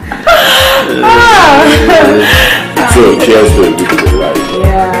 So cheers to a beautiful life.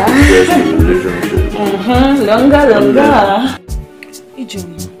 Yeah. Cheers to the relationship. Longer.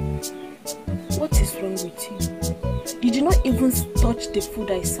 Ijeoma, what is wrong with you? You did not even touch the food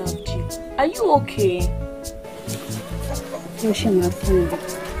I served you. Are you okay? Yoshi, my friend,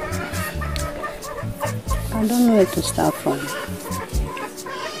 I don't know where to start from.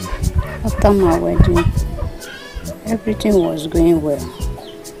 After my wedding, everything was going well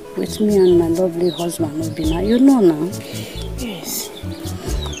with me and my lovely husband, Obina. You know now. Yes.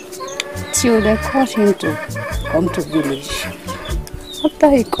 Till they called him to come to village. After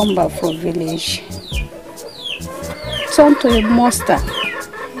he come back from village, turned to a monster.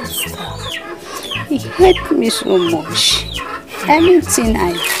 He hates me so much. Anything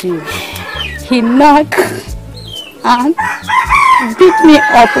I do, he knock and beat me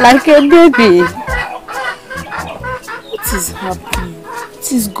up like a baby. What is happening?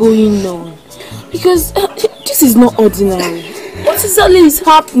 What is going on? Because this is not ordinary. What exactly is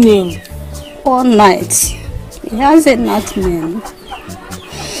happening? One night, he has a nightmare.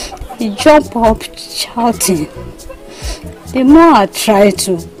 He jumped up shouting. The more I try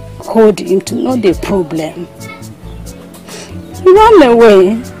to hold him to know the problem, he ran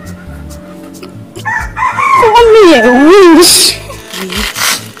away. Call me a witch.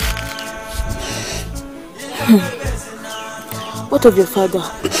 What of your father?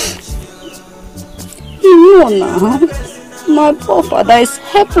 You know now, my poor father is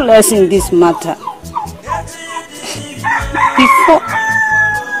helpless in this matter. before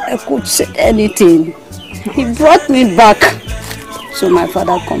I could say anything, he brought me back to my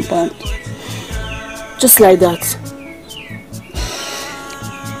father's compound. Just like that.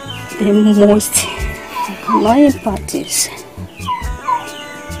 The most annoying part is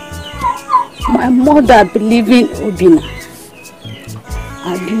my mother believing Obina,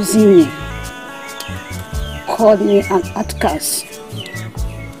 abusing me, called me an outcast.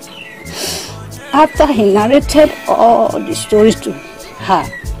 After he narrated all the stories to her,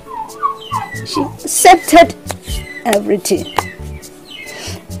 she accepted everything.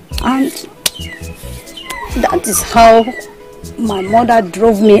 And that is how my mother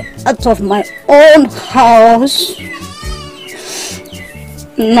drove me out of my own house.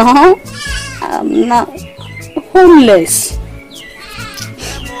 Now, I'm not homeless.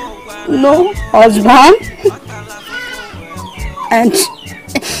 No husband. And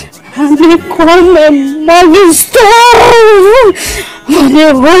become a moving star for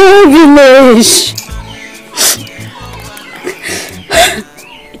the whole village.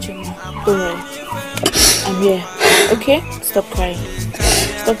 Don't worry. I'm here. Okay? Stop crying.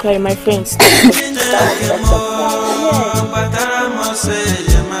 Stop crying, my friends.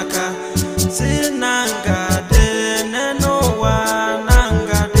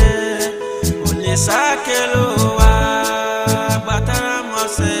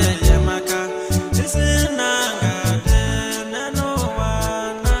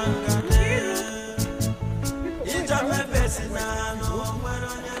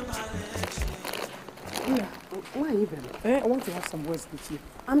 I want to have some words with you.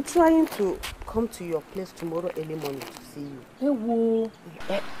 I'm trying to come to your place tomorrow early morning to see you.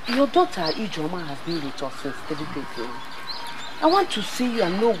 Hey, your daughter Ijeoma has been with us since 3 days. I want to see you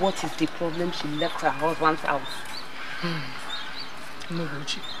and know what is the problem she left her husband's house. No,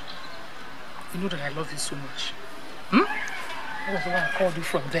 Gucci. You know that I love you so much. That was why I called you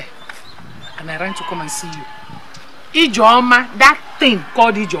from there. And I ran to come and see you. Ijeoma, that thing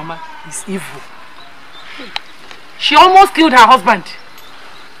called Ijeoma, is evil. She almost killed her husband.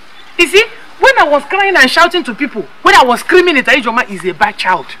 You see, when I was crying and shouting to people, when I was screaming that Ijeoma is a bad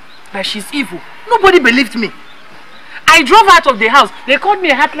child, that she's evil, nobody believed me. I drove out of the house. They called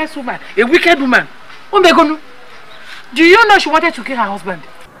me a heartless woman, a wicked woman. Do you know she wanted to kill her husband?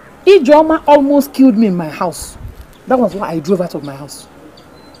 Ijeoma almost killed me in my house. That was why I drove out of my house.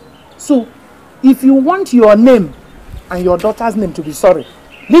 So, if you want your name and your daughter's name to be sorry,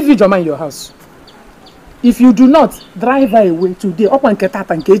 leave Ijeoma in your house. If you do not, drive her away today. Up on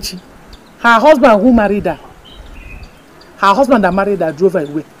Ketata and Kechi. Her husband who married her. Her husband that married her drove her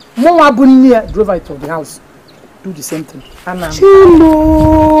away. Mama Bunia drove her to the house. Do the same thing.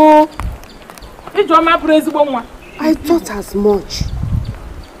 Chilo! Ijeoma, I thought as much.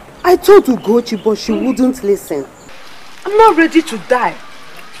 I told Ugochi, but she wouldn't listen. I'm not ready to die.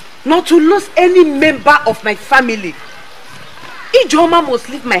 Not to lose any member of my family. Ijeoma must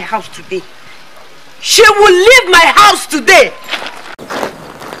leave my house today. She will leave my house today.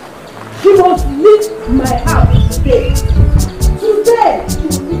 She must leave my house today. Today.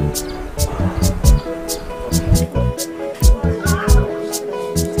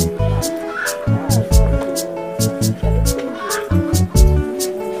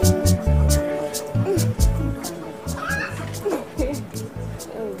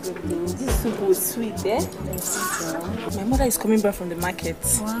 This soup was sweet, eh? My mother is coming back from the market.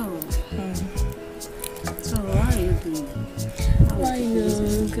 Wow. So how are you doing? I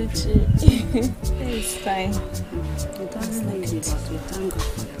know, good. It's fine.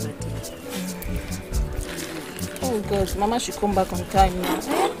 Oh God, Mama should come back on time now.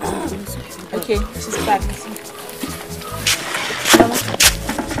 Okay, she's back.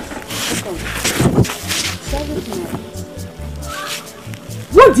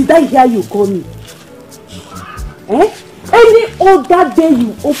 What did I hear you call me? Any other day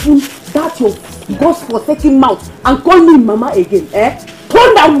you open that your God's-forsaken mouth and call me Mama again,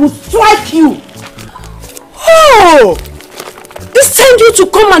 thunder will strike you. Oh! They send you to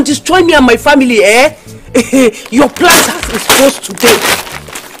come and destroy me and my family, Your plan has exposed today.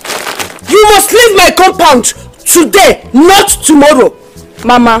 You must leave my compound today, not tomorrow.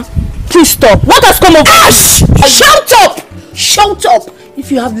 Mama, please stop. What has come over? Ash! Shout up! Shout up! If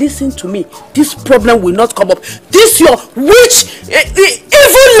you have listened to me, this problem will not come up. This your witch,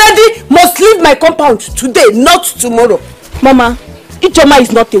 evil lady must leave my compound today, not tomorrow. Mama, Ijeoma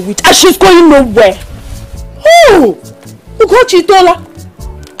is not a witch and she's going nowhere. Oh! Ugochi Tola,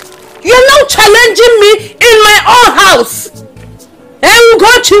 you're now challenging me in my own house.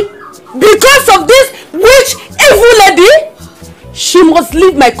 Ugochi, because of this witch, evil lady, she must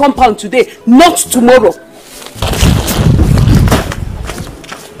leave my compound today, not tomorrow.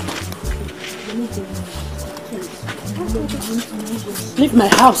 Leave my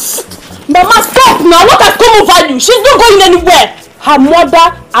house. Mama, stop now. What has come over you? She's not going anywhere. Her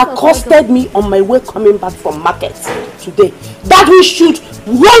mother accosted me on my way coming back from market today. That we should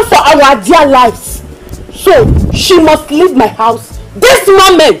run for our dear lives. So, she must leave my house this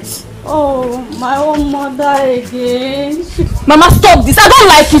moment. Oh, my own mother again. Mama, stop this. I don't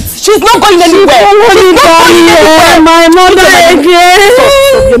like it. She's not going anywhere. She's not going anywhere. My mother again.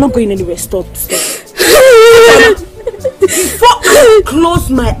 Stop. You're not going anywhere. Stop. Before I close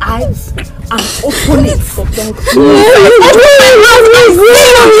my eyes and open it for them.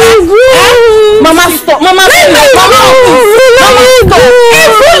 Mama, stop. Mama, stop.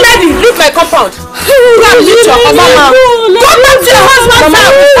 Evil lady, leave my compound. Go and leave your husband. Go back to your husband's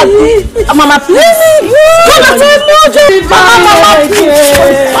house. Mama, please. Go back to your husband. Mama, please.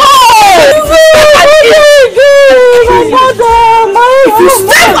 If you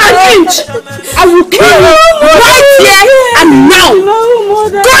step an inch, I will kill you right here and now.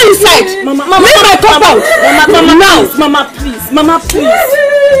 Go inside. Mama, leave my compound. Mama, please. Mama, please.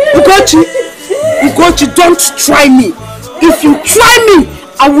 Ugochi, don't try me. If you try me,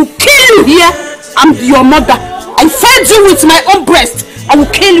 I will kill you here. I'm your mother. I fed you with my own breast. I will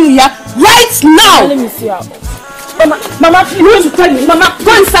kill you here right now. Let me see her. Mama, you want to tell me? Mama,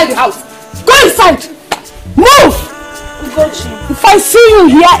 go inside the house. Go inside. Move. If I see you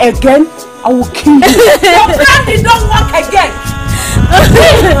here again, I will kill you. Your plan did not work again.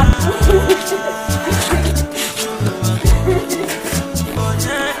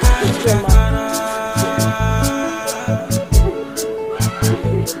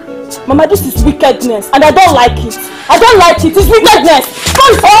 Mama, this is wickedness and I don't like it. I don't like it. It's wickedness. Go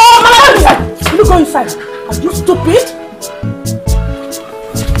inside. Oh, Mama, you go inside. Are you stupid?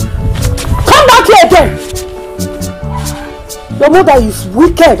 Come back here again. Your mother is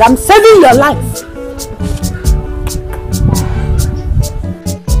wicked. I'm saving your life.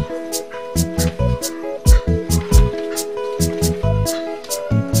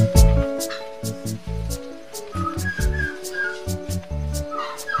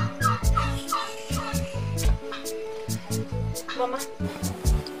 Mama,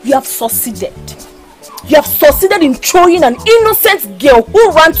 you have succeeded. You have succeeded in throwing an innocent girl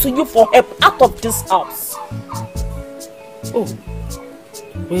who ran to you for help out of this house. Oh,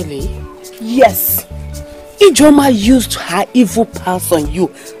 really? Yes. Ijeoma used her evil powers on you,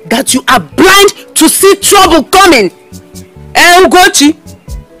 that you are blind to see trouble coming. Ugochi.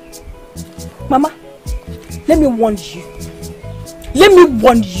 Mama, let me warn you. Let me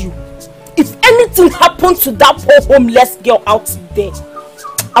warn you. If anything happens to that poor homeless girl out there,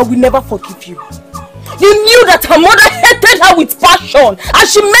 I will never forgive you. You knew that her mother hated her with passion and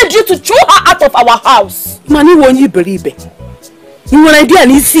she made you to throw her out of our house. Mani won't you believe it? You want idea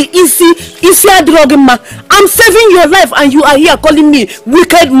and easy ma. I'm saving your life and you are here calling me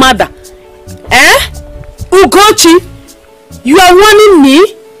wicked mother. Ugochi, you are warning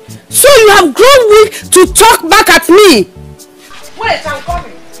me? So you have grown weak to talk back at me. Wait, I'm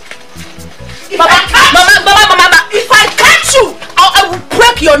coming. Mama, if I catch you, I will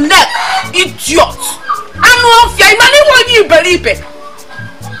break your neck, idiot. I'm not fear. Mani won't you believe it?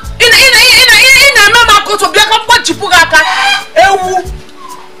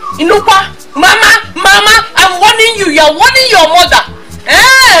 Mama, I'm warning you. You're warning your mother.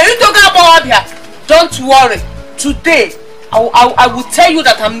 You don't get about here. Don't worry. Today, I will tell you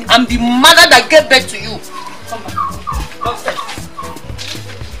that I'm the mother that gave birth to you. Come back.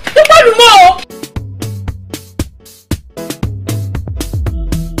 Don't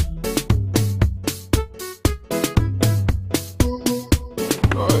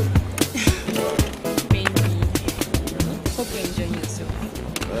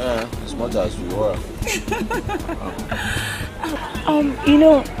As we were. You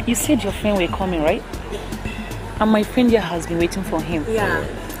know, you said your friend were coming, right? And my friend here has been waiting for him. Yeah,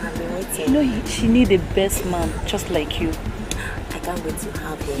 I've been waiting. You know, she needs a best man, just like you. I can't wait to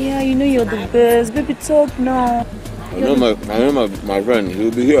have him. Yeah, you know you're the best. Baby, talk now. I know my friend,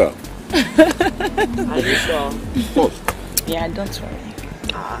 he'll be here. Are you sure? Of course. Yeah, don't worry.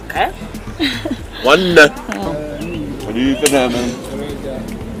 Okay. One day. What do you think, man?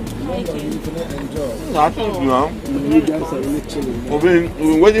 I think you guys are really chilling. We've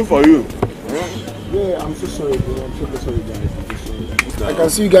been waiting for you. Yeah, I'm so sorry, bro. I'm so sorry, guys. I can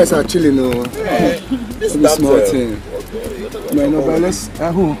see you guys are chilling. This is small thing. No, but let's.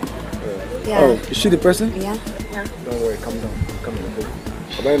 Who? Yeah. Oh, is she the person? Yeah. Don't worry, calm down.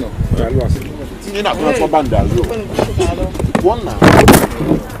 You're not going to banda. One now.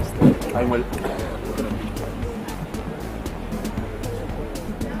 I will.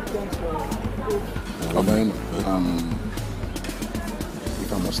 If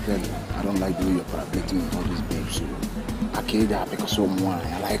I must tell you, I don't like the way you're paragrating all these babes. So I care that because so much.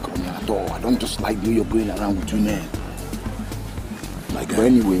 I like on at all. I don't just like the way you're going around with you men. But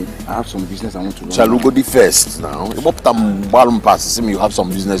anyway, I have some business I want to run. Shall we go the first now? You have some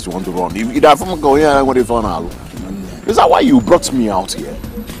business you want to run. Is that why you brought me out here?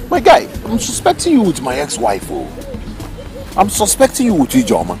 My guy, I'm suspecting you with my ex-wife. Oh. I'm suspecting you with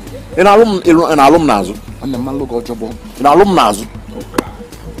Ijeoma. In alumnazo. And the man look out trouble. In alumnazo.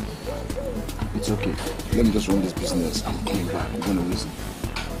 It's okay. Let me just run this business. I'm coming back. I'm going to listen.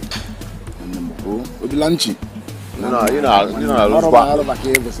 And then we'll be lunching. You know,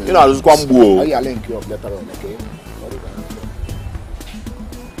 just one bowl. I'll link you up later on, okay?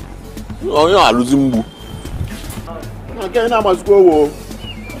 Oh, you are losing boo. Okay, now I must go.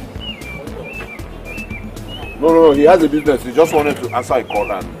 No, he has a business. He just wanted to answer a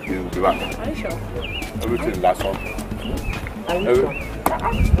call and he will be back. Are you sure? Everything last one. Are you sure?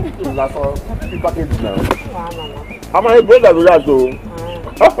 Everything last one. He packaged now. How many brothers we got though?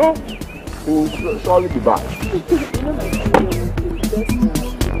 He will surely be back.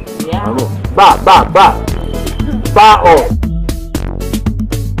 Yeah. I know. Back off.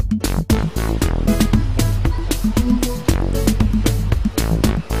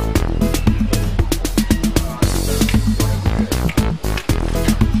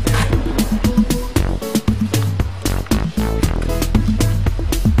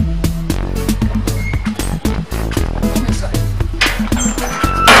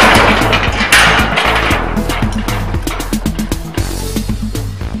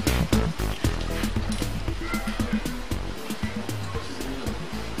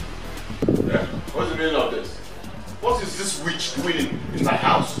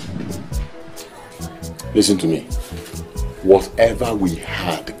 Listen to me. Whatever we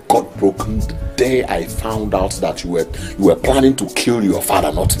had got broken the day I found out that you were planning to kill your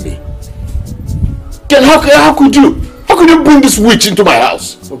father, not me. Then how could you? How could you bring this witch into my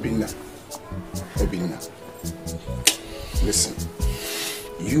house? Obinna. Listen.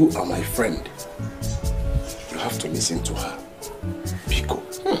 You are my friend. You have to listen to her. Biko.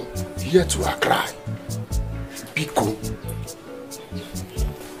 Hear to her cry. Biko.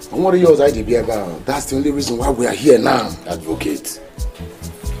 And what are yours, Chidebere? That's the only reason why we are here now. Advocate.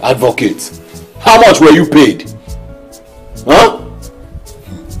 How much were you paid? Huh?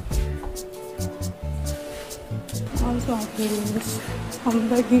 Please, I'm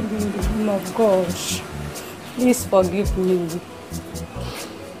begging you in the name of God. Please forgive me.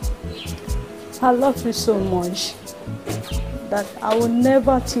 I love you so much that I will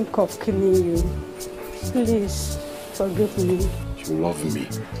never think of killing you. Please forgive me. You love me.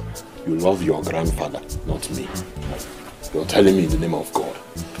 You love your grandfather, not me. You're telling me in the name of God.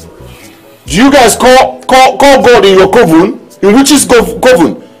 Do you guys call God in your coven? In witch's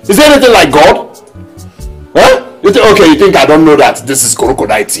coven? Is there anything like God? Huh? You think I don't know that this is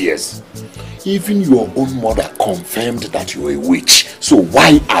crocodile tears? Even your own mother confirmed that you're a witch. So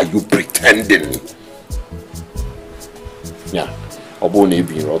why are you pretending? Yeah.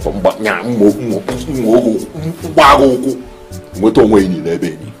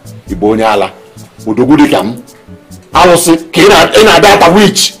 Ibo onye ala odogwu dị ka m alụsị ka ị na-ada ata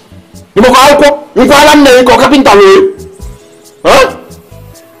witch ịmekwa akwụkwọ nkwala nne gị ka kapịnta wee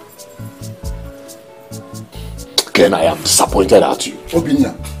Ken, I am disappointed at you.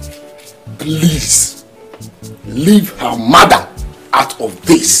 Obinna, please leave her mother out of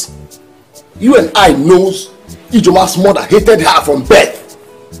this. You and I knows Ijeoma's mother hated her from birth.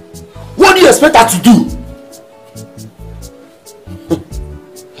 What do you expect her to do?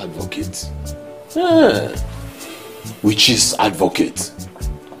 Advocate. Which is advocate.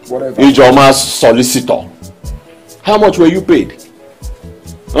 Whatever. Ijeoma's solicitor. How much were you paid?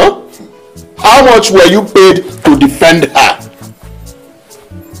 Huh? How much were you paid to defend her?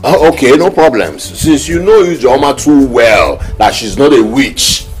 Okay, no problems. Since you know Ijeoma too well that she's not a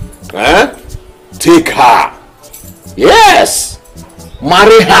witch, take her. Yes.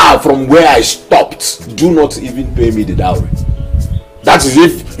 Marry her from where I stopped. Do not even pay me the dowry. That is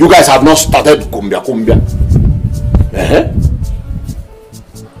if you guys have not started kumbia.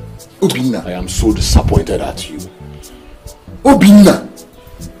 Obinna. I am so disappointed at you. Obinna.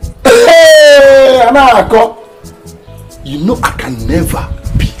 Hey, Anako. You know I can never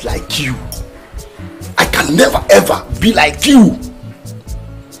be like you. I can never ever be like you.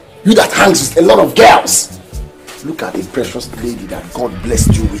 You that hangs with a lot of girls. Look at the precious lady that God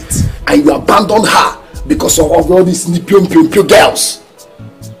blessed you with. And you abandoned her because of all these nipium girls.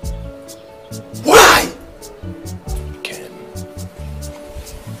 Why? Ken,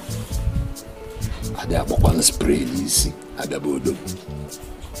 They are one spray easy at the bodo.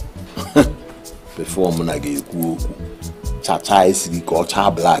 Before Munage Kuku, Chacha is the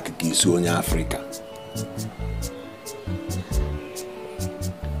culture black Gisonia Africa.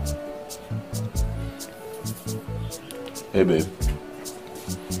 Hey babe.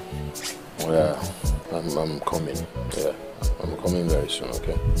 Oh yeah, I'm coming. Yeah, I'm coming very soon,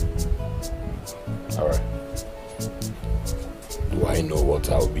 okay? Alright. Do I know what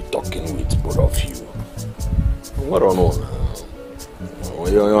I'll be talking with both of you? What don't know now?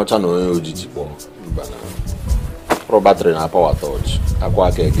 You're channel Pro battery na power torch.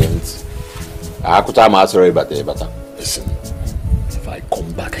 Against. Listen, if I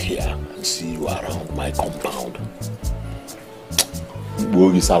come back here and see you around my compound,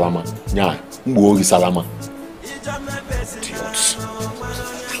 Mbogi Salama. Yeah, Mbogi Salama. Idiots.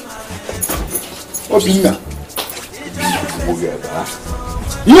 Obina.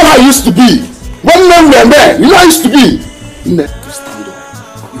 You know how I used to be. One man were there. You know how I used to be. To stand up.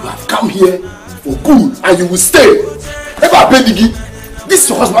 You have come here for good and you will stay. Ever Bedigi, this is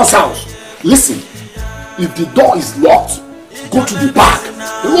your husband's house. Listen, if the door is locked, go to the back.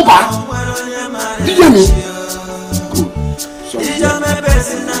 You go back. Did you hear me? Good. Sorry.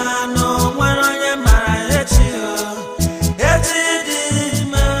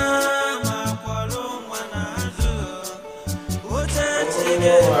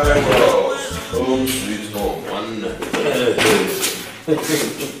 Home sweet home, one.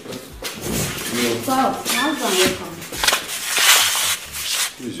 Wow, how's that welcome?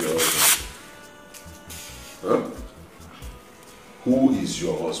 Who is your husband? Huh? Who is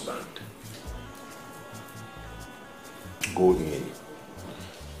your husband? Go in,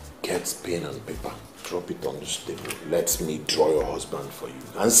 get pen and paper, drop it on this table. Let me draw your husband for you.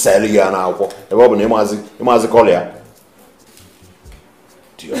 And sell you an hour.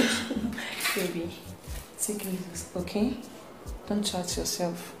 Baby, take it easy, okay? Don't chat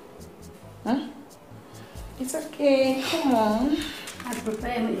yourself. Huh? It's okay, come on. I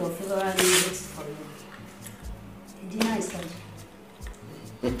prepare your favorite meals for you. Dinner is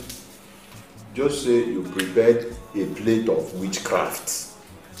ready. Just say you prepared a plate of witchcraft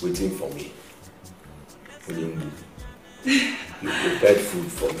waiting for me. You prepared food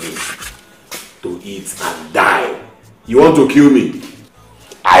for me to eat and die. You want to kill me?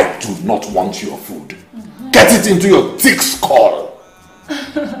 I do not want your food. Get it into your thick skull.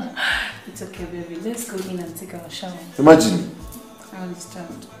 It's okay, baby. Let's go in and take our shower. Imagine. I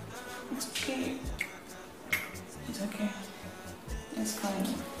understand. It's okay. It's okay. Let's go.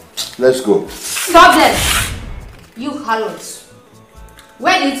 Let's go. Stop there! You harlots.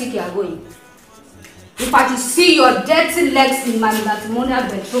 Where do you think you are going? If I could see your dirty legs in my matrimonial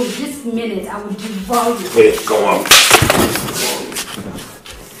bedroom this minute, I would devour you. Hey, come on.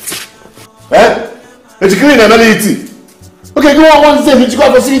 Eh? It's clean and eating. Okay, go on one thing. You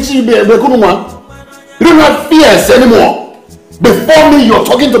got to see you be You don't have fears anymore. Before me, you're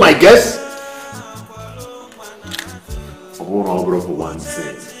talking to my guests. I'm going to over for one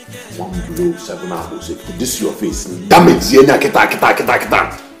thing. One blow, 7 apples. This is your face. Damage. Kita.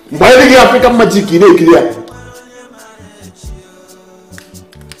 Why are you African magic in here?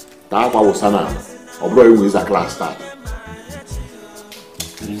 That was Sana. Or bro, you is a class start.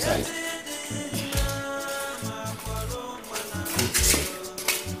 Inside.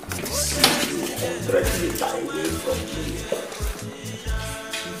 Away from me.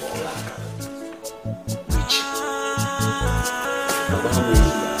 Which?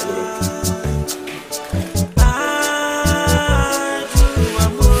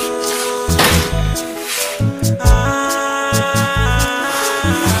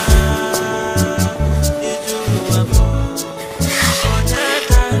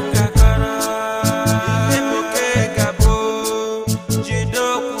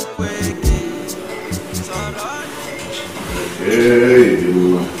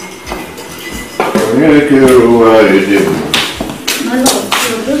 My lord,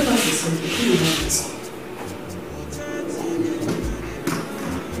 your breakfast is ready.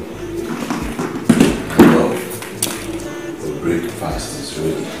 The breakfast is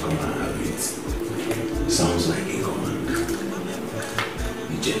ready. Come and have it. Sounds like a command.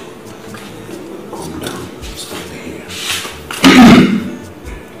 Ijeoma, calm down. Stand here.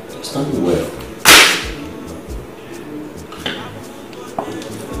 Stand well.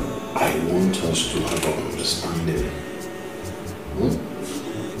 I want us to have an understanding.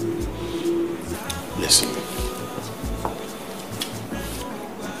 Listen.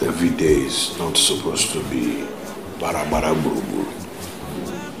 Every day is not supposed to be bara buru.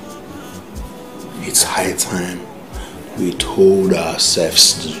 It's high time we told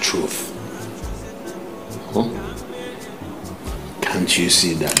ourselves the truth. Huh? Can't you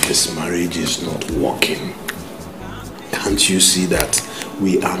see that this marriage is not working? Can't you see that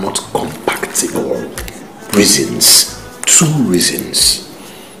we are not compatible? Reasons. 2 reasons.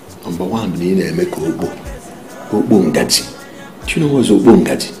 Number 1, you need to make Obo Ngaji. Do you know what's Obo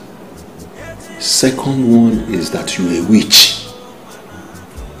Ngaji? Second one is that you're a witch.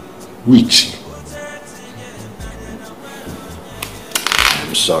 Witch.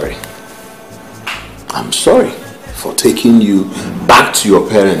 I'm sorry. I'm sorry for taking you back to your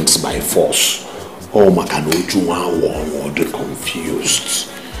parents by force. Oh, Makanoju or the confused.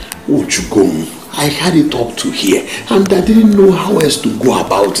 Ojugum, I had it up to here and I didn't know how else to go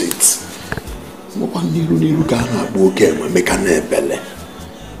about it.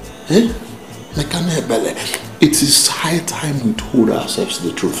 It is high time we told ourselves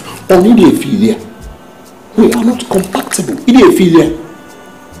the truth. We are not compatible.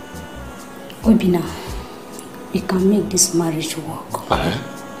 Obina, you can make this marriage work.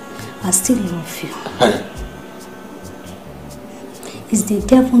 I still love you. It's the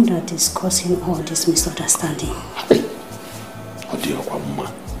devil that is causing all this misunderstanding.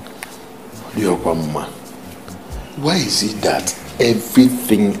 Why is it that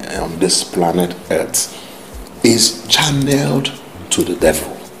everything on this planet Earth is channeled to the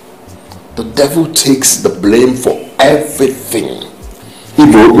devil? The devil takes the blame for everything.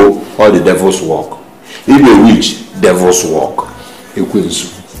 If you go, all the devil's work. If you witch, devil's work.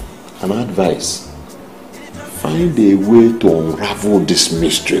 An advice. Find a way to unravel this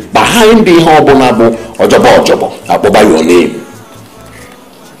mystery. Behind the Hobonabo, Ojobo, by your name.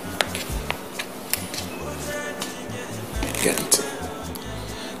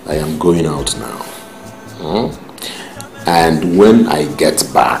 I am going out now. And when I get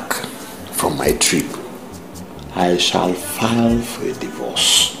back from my trip, I shall file for a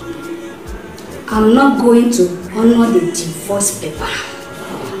divorce. I'm not going to honor the divorce paper.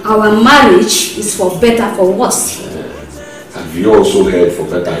 Our marriage is for better, for worse. Have you also heard for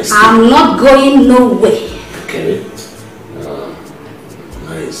better? I'm not going nowhere. Okay.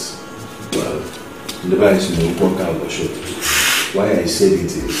 Nice. Well, never is no work out the show. Why I said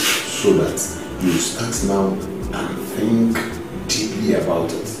it is so that you start now and think deeply about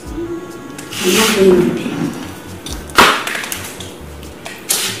it. I'm not going nowhere.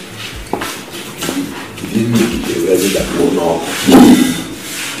 You didn't make it ready that will not.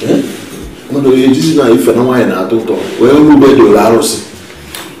 No, this is not if I know why I don't talk. Where will be the Laros?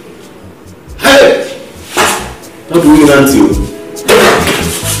 Hey! Not doing that to you.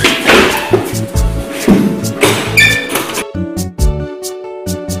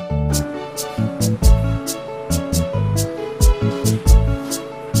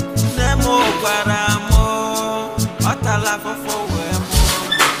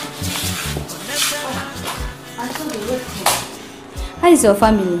 How is your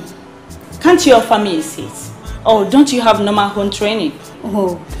family? Can't you offer me a seat? Oh, don't you have normal home training?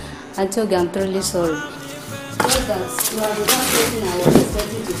 Oh, I told you I'm thoroughly sorry. Just that you are the one person I was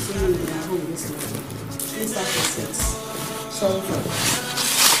expecting to see you in my home this morning. Please have a seat. Sorry for that.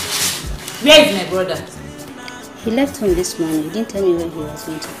 Where is my brother? He left home this morning. He didn't tell me where he was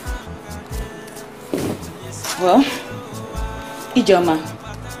going to. Well, Ijeoma,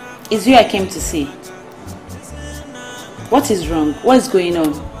 it's you I came to see. What is wrong? What is going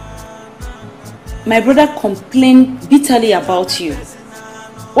on? My brother complained bitterly about you.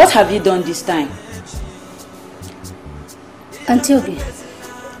 What have you done this time? Auntie Obi,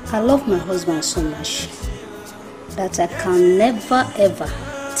 I love my husband so much that I can never ever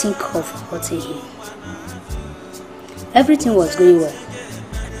think of hurting him. Everything was going well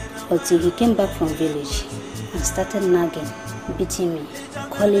until he came back from village and started nagging, beating me,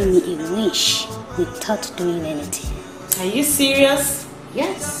 calling me a witch without doing anything. Are you serious?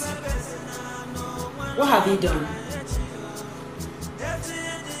 Yes. What have you done?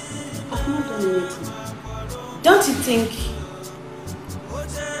 I've not done anything. Don't you think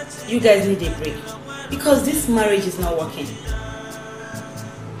you guys need a break? Because this marriage is not working.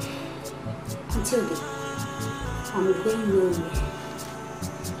 Until then, I'm going nowhere.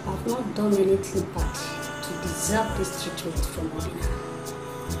 I've not done anything bad to deserve this treatment from Obina.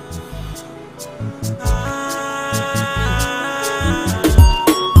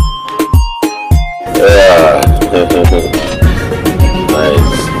 Yeah.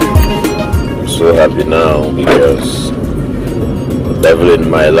 Nice. I'm so happy now because the devil in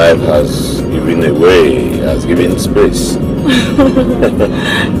my life has given away, has given space.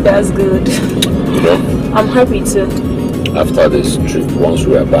 That's good. You know? I'm happy too. After this trip, once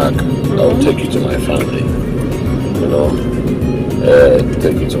we are back, I'll take you to my family. You know,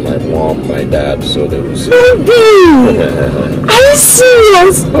 take it to my mom, my dad, so they will see. Baby! Are you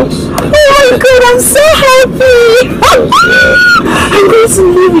serious? Oh my God, I'm so happy! I'm going to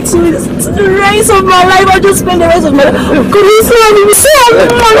live with you the rest of my life. I'll just spend the rest of my life. I'm going to so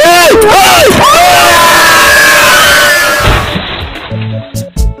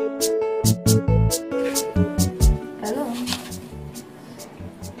Hello?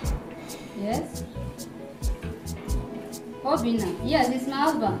 Yes? Obina? Yes, it's my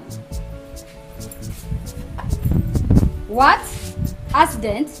husband. What?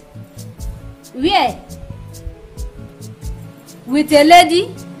 Accident? Where? With a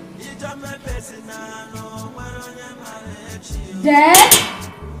lady? Dead?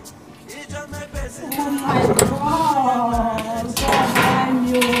 Oh my God!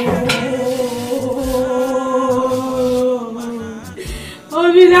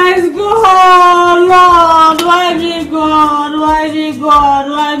 Obina is gone, Lord. Why me God? Why me God?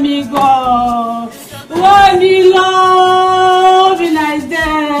 Why me God? Why me Lord? Obina is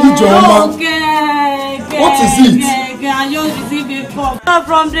dead. Ijeoma. Okay. What is it? I just received a call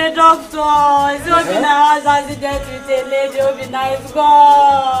from the doctor. It's Obina has accident with a lady. Obina is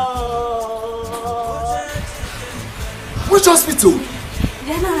gone. Which hospital?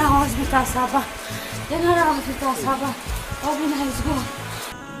 General Hospital, Saba. General Hospital, Saba. Obina is gone.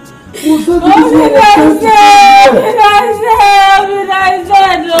 Obina is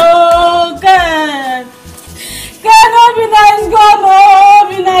dead. No, Ken. Ken, Obina is gone.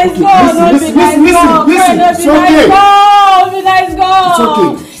 Obina is gone. Obina is gone. Obina is gone. It's okay.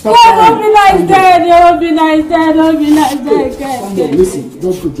 Stop Ken, crying. Obina is dead. Obina is dead. Obina is dead. Calm down. Listen,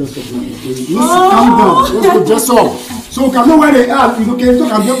 just go dress up. Listen, calm down. Just go dress up. So we can know where they are. You okay? So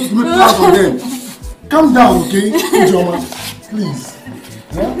can be able to make plans for them. Calm down, okay? Ijeoma, please.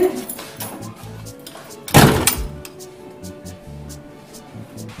 Yeah?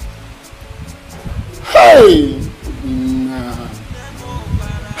 Hey, Obina.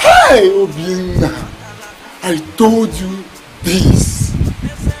 Hey, Obina. I told you this.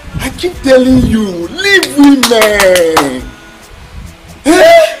 I keep telling you, leave women.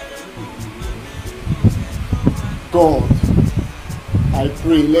 Eh? God, I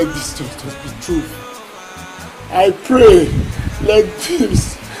pray, let this just be true. I pray, let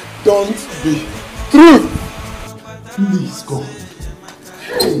this don't be true. Please, God.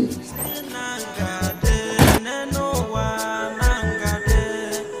 Hey.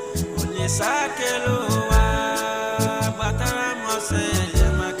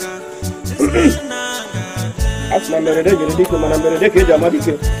 Asma merede gele dike mana merede ke jama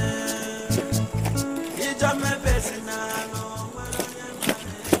dike.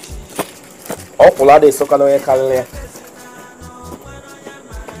 Opula de sokalo e kalle.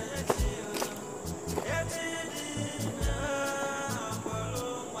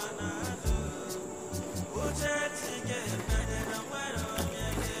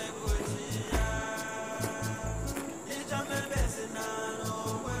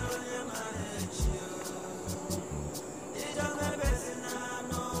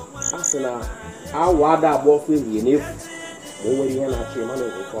 Asina awada abofu ewie nefu. Mo wori he na che mana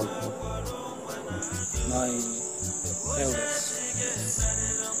go kon. My elders.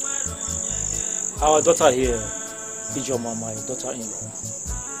 Our daughter here, Ijeoma, my daughter-in-law,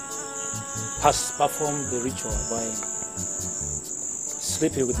 has performed the ritual by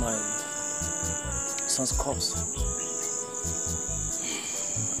sleeping with my son's corpse.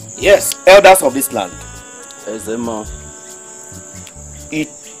 Yes, elders of this land.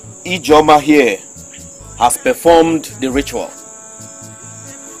 Ijeoma here has performed the ritual.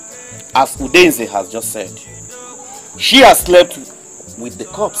 As Udenze has just said, she has slept with the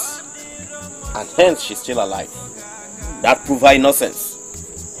corpse and hence she's still alive. That proves her innocence.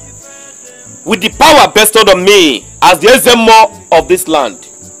 With the power bestowed on me as the Ezemo of this land,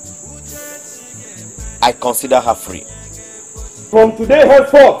 I consider her free. From today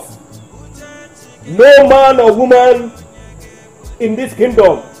henceforth, no man or woman in this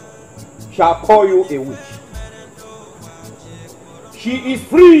kingdom shall call you a witch. She is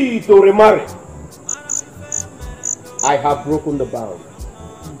free to remarry. I have broken the bound.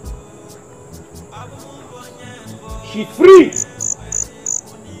 She's free.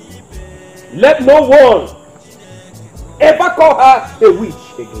 Let no one ever call her a witch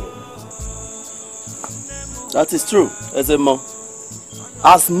again. That is true, Ezemo.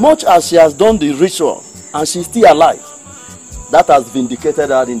 As much as she has done the ritual and she's still alive, that has vindicated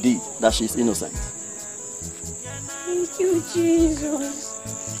her indeed that she's innocent. Thank you, Jesus.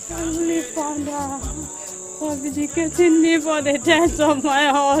 I really found her. for vindicating me for the death of my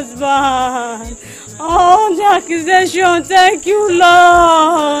husband. Oh, the accusation, thank you,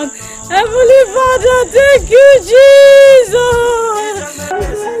 Lord. Heavenly Father, thank you, Jesus.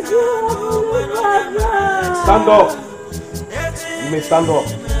 Thank you, Heavenly Father. Stand up. You may stand up.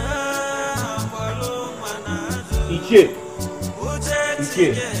 Iche,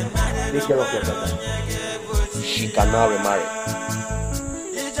 take care of your daughter. She can now remarry.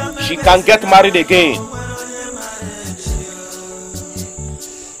 She can get married again.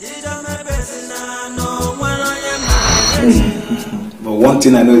 But one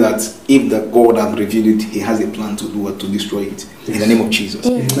thing I know is that if the God has revealed it, He has a plan to do what to destroy it. In the name of Jesus.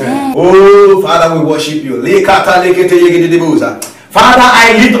 Amen. Oh, Father, we worship you. Father,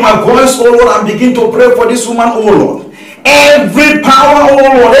 I lift my voice, oh Lord, and begin to pray for this woman, oh Lord. Every power, oh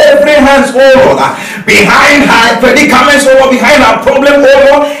Lord, every hands, oh Lord, behind her predicaments, oh Lord, behind her problem, oh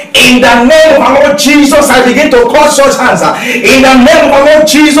Lord, in the name of our Lord Jesus, I begin to call such hands. In the name of our Lord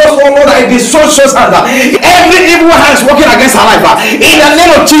Jesus, oh Lord, I discharge such hands. Every evil hands working against her life, in the name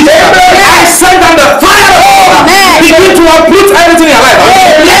of Jesus, I send down the fire of God. Begin to uproot everything in her life.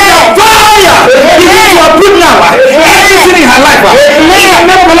 Let the fire begin to uproot now everything in her life. In the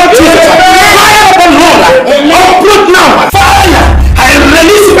name of our Lord Jesus, fire of the Lord, uproot now. Fire! I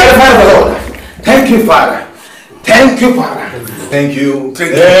release you by the fire of the Lord. Thank you, Father. Thank you, Father. Thank you.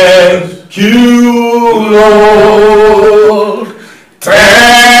 Thank you, Lord.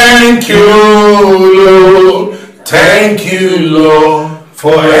 Thank you, Lord. Thank you, Lord,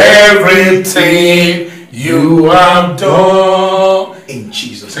 for everything you have done. In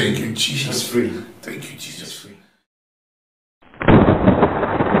Jesus' name. Thank you, Jesus. Free. Thank you, Jesus. Free.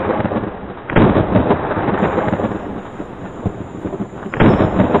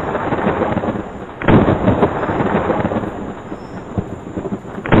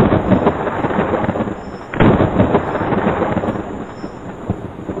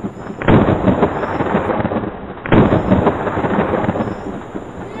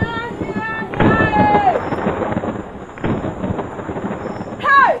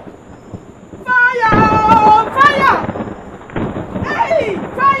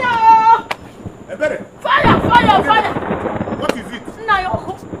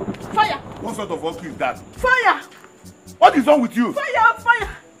 With you. Fire!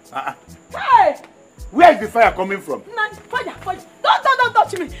 Hey! Where is the fire coming from? Fire! Don't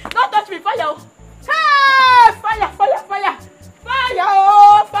touch me! Don't touch me! Fire! Hey! Fire! Fire!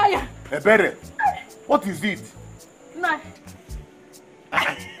 Oh, fire! Ebere, what is it?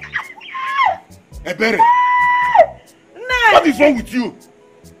 Ebere, what is wrong with you?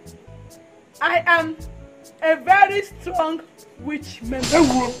 I am a very strong witch member.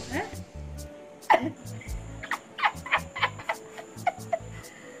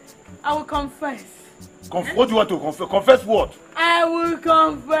 I will confess. What do you want to confess? Confess what? I will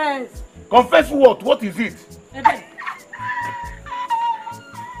confess. Confess what? What is it? I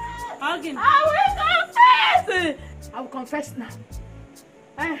will confess. I will confess now.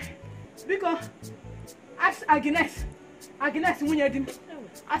 Because ask Agnes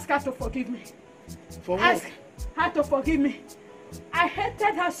ask her to forgive me. For what? Ask her to forgive me. I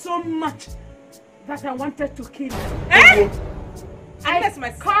hated her so much that I wanted to kill her. I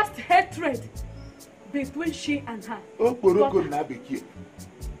caused hatred between she and her.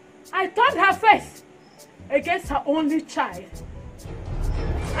 I turned her face against her only child.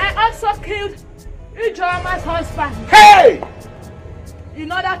 I also killed Ijeoma's husband. Hey!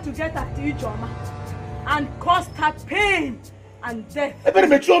 In order to get at Ijeoma and caused her pain and death.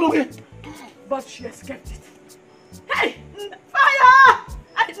 But she escaped it. Hey! Fire!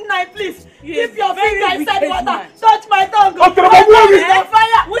 Please, keep your finger inside water. Touch my tongue. Fire!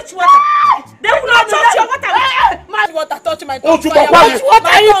 Which water? They will not touch your water. My water, touch my tongue. Fire! Which water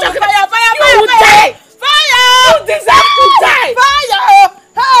are you talking about? Fire! You will die. Fire! You deserve to die. Fire!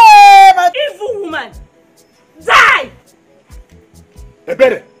 Hey, my evil woman. Die!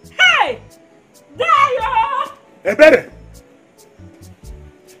 Ebere. Hey! Die! Ebere.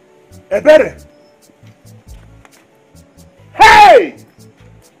 Ebere. Hey!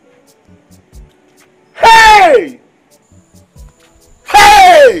 Hey!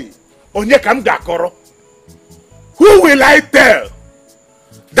 Hey! Onyekam Dakoro. Who will I tell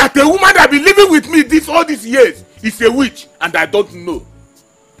that the woman that been living with me all these years is a witch and I don't know?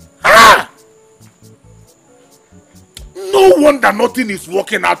 Ah! No wonder nothing is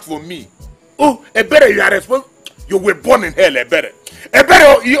working out for me. Oh, Ebere, you are responsible. You were born in hell, Ebere.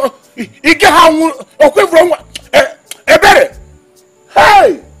 Ebere, you get how okay from Ebere.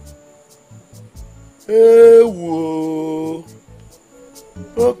 Hey! Ewo.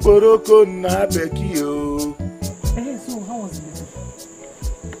 Okoroko na beki o.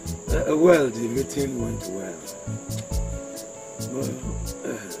 Well, the meeting went well. Well,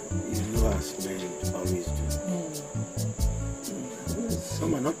 you know as men always do.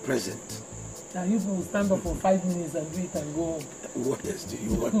 Some are not present. Now you will stand up for 5 minutes and do it and go home. What else do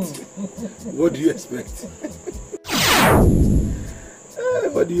you want? What do you expect?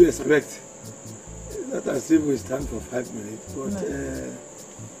 What do you expect? It's not as if we stand for 5 minutes, but...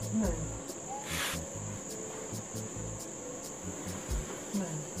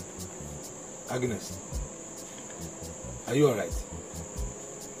 Agnes, are you alright?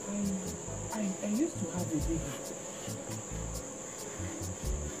 I used to have a baby.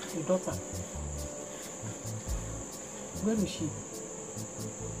 A daughter. Where is she?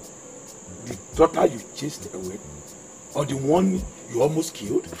 The daughter you chased away? Or the one you almost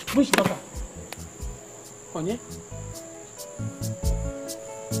killed? Which daughter? Onye?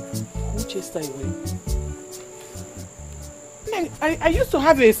 Who chased her away? I used to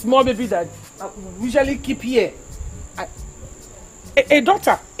have a small baby that I usually keep here. A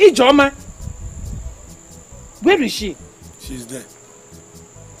daughter, Ijeoma. Where is she? She's there.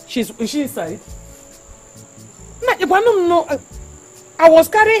 Is she inside? No, I was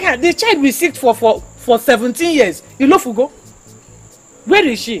carrying her. The child we sick for 17 years. You know Fugo? Where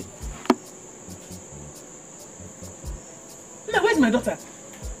is she? Now, where's my daughter?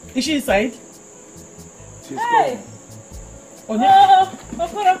 Is she inside? She's hey!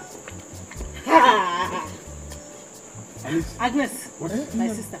 Agnes, my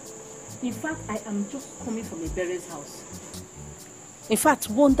sister. In fact, I am just coming from Ebere's house. In fact,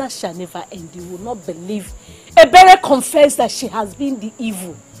 wonder shall never end. You will not believe. Ebere confessed that she has been the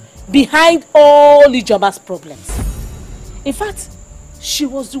evil behind all Ijeoma's problems. In fact, she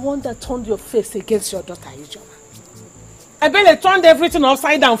was the one that turned your face against your daughter, Ijeoma. Ebere turned everything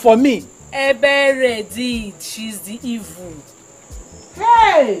upside down for me. Ebere did. She's the evil.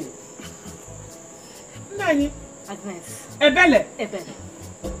 Hey! Nani? Agnes. Ebele. Ebele.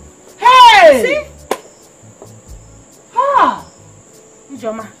 Hey! See? Ha!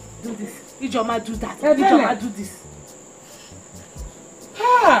 Ijeoma, do this. Ijeoma, do that. Ijeoma, do this.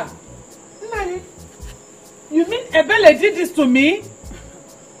 Ha! Nani? You mean Ebele did this to me?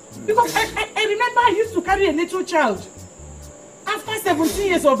 Because I remember I used to carry a little child after 17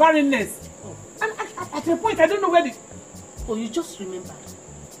 years of barrenness. And at a point, I don't know where the... Oh, you just remember.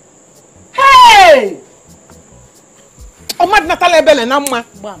 Hey! Omad Natale Ebele Namma.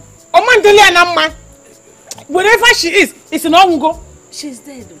 Bam. Omad Delia Namma. Wherever she is, it's in Ongo. She's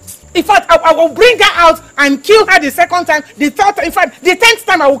dead. In fact, I will bring her out and kill her the second time, the third time, in fact, the 10th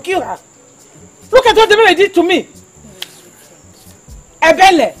time I will kill her. Look at what Ebele did to me.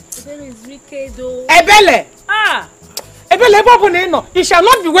 Ebele. Ebele is wicked though. Ebele. Ah. Ebele, it shall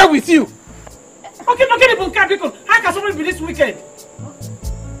not be well with you. Okay, how can somebody be this wicked?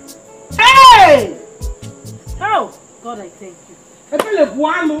 Hey! Oh, God, I thank you. Ebele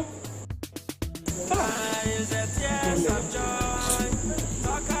Bualu.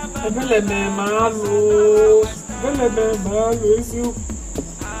 Ebele Memalu. Ebele Memalu is you.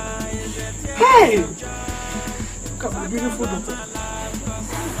 Hey! Look at my beautiful daughter.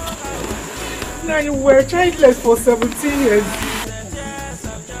 Now you were childless for 17 years.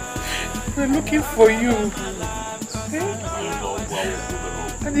 We're looking for you. Okay?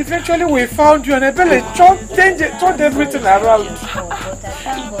 And eventually we found you and Ebele turned everything around.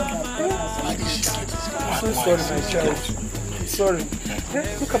 I'm so sorry, my child. I'm sorry.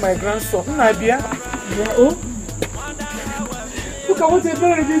 Look at my grandson. Nabia. Oh. Look at what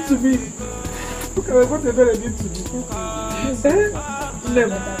Ebele did to me. Look at what Ebele did to me.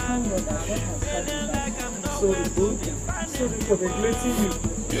 Sorry, bro. Sorry for neglecting you.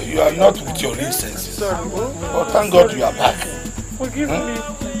 You are not with your real senses. Sorry, bro. But thank God you are back. Forgive me.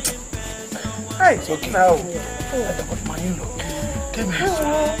 Hey, it's okay. Now. But my in-law came here.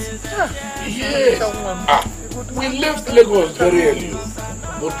 Yes. We left Lagos very early.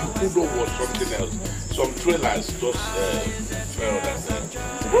 But the Kudo was something else. Some trailers just fell on us.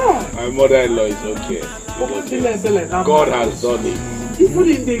 My mother-in-law is okay. God has done it. Even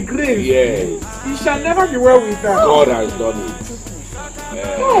in the grave. Yes. He shall never be well with her. God has done it.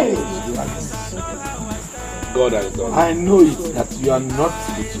 God has done it. I know it that you are not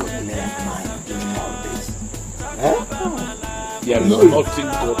with your clear mind doing all this. There is nothing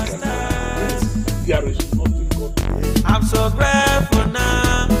God can do. There is nothing God can do. I'm so grateful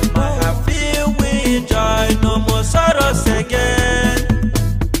now. I feel with joy, no more sorrows again.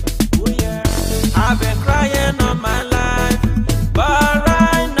 I've been crying all my life, but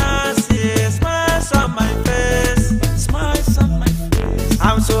right now see smiles on my face. Smiles on my face.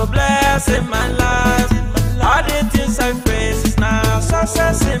 I'm so blessed in my life. All the things I face is now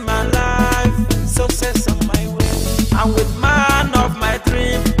success in my life.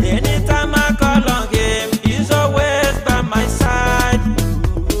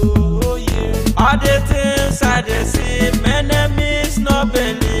 things I dey see, my enemies no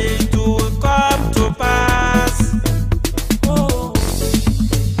believe.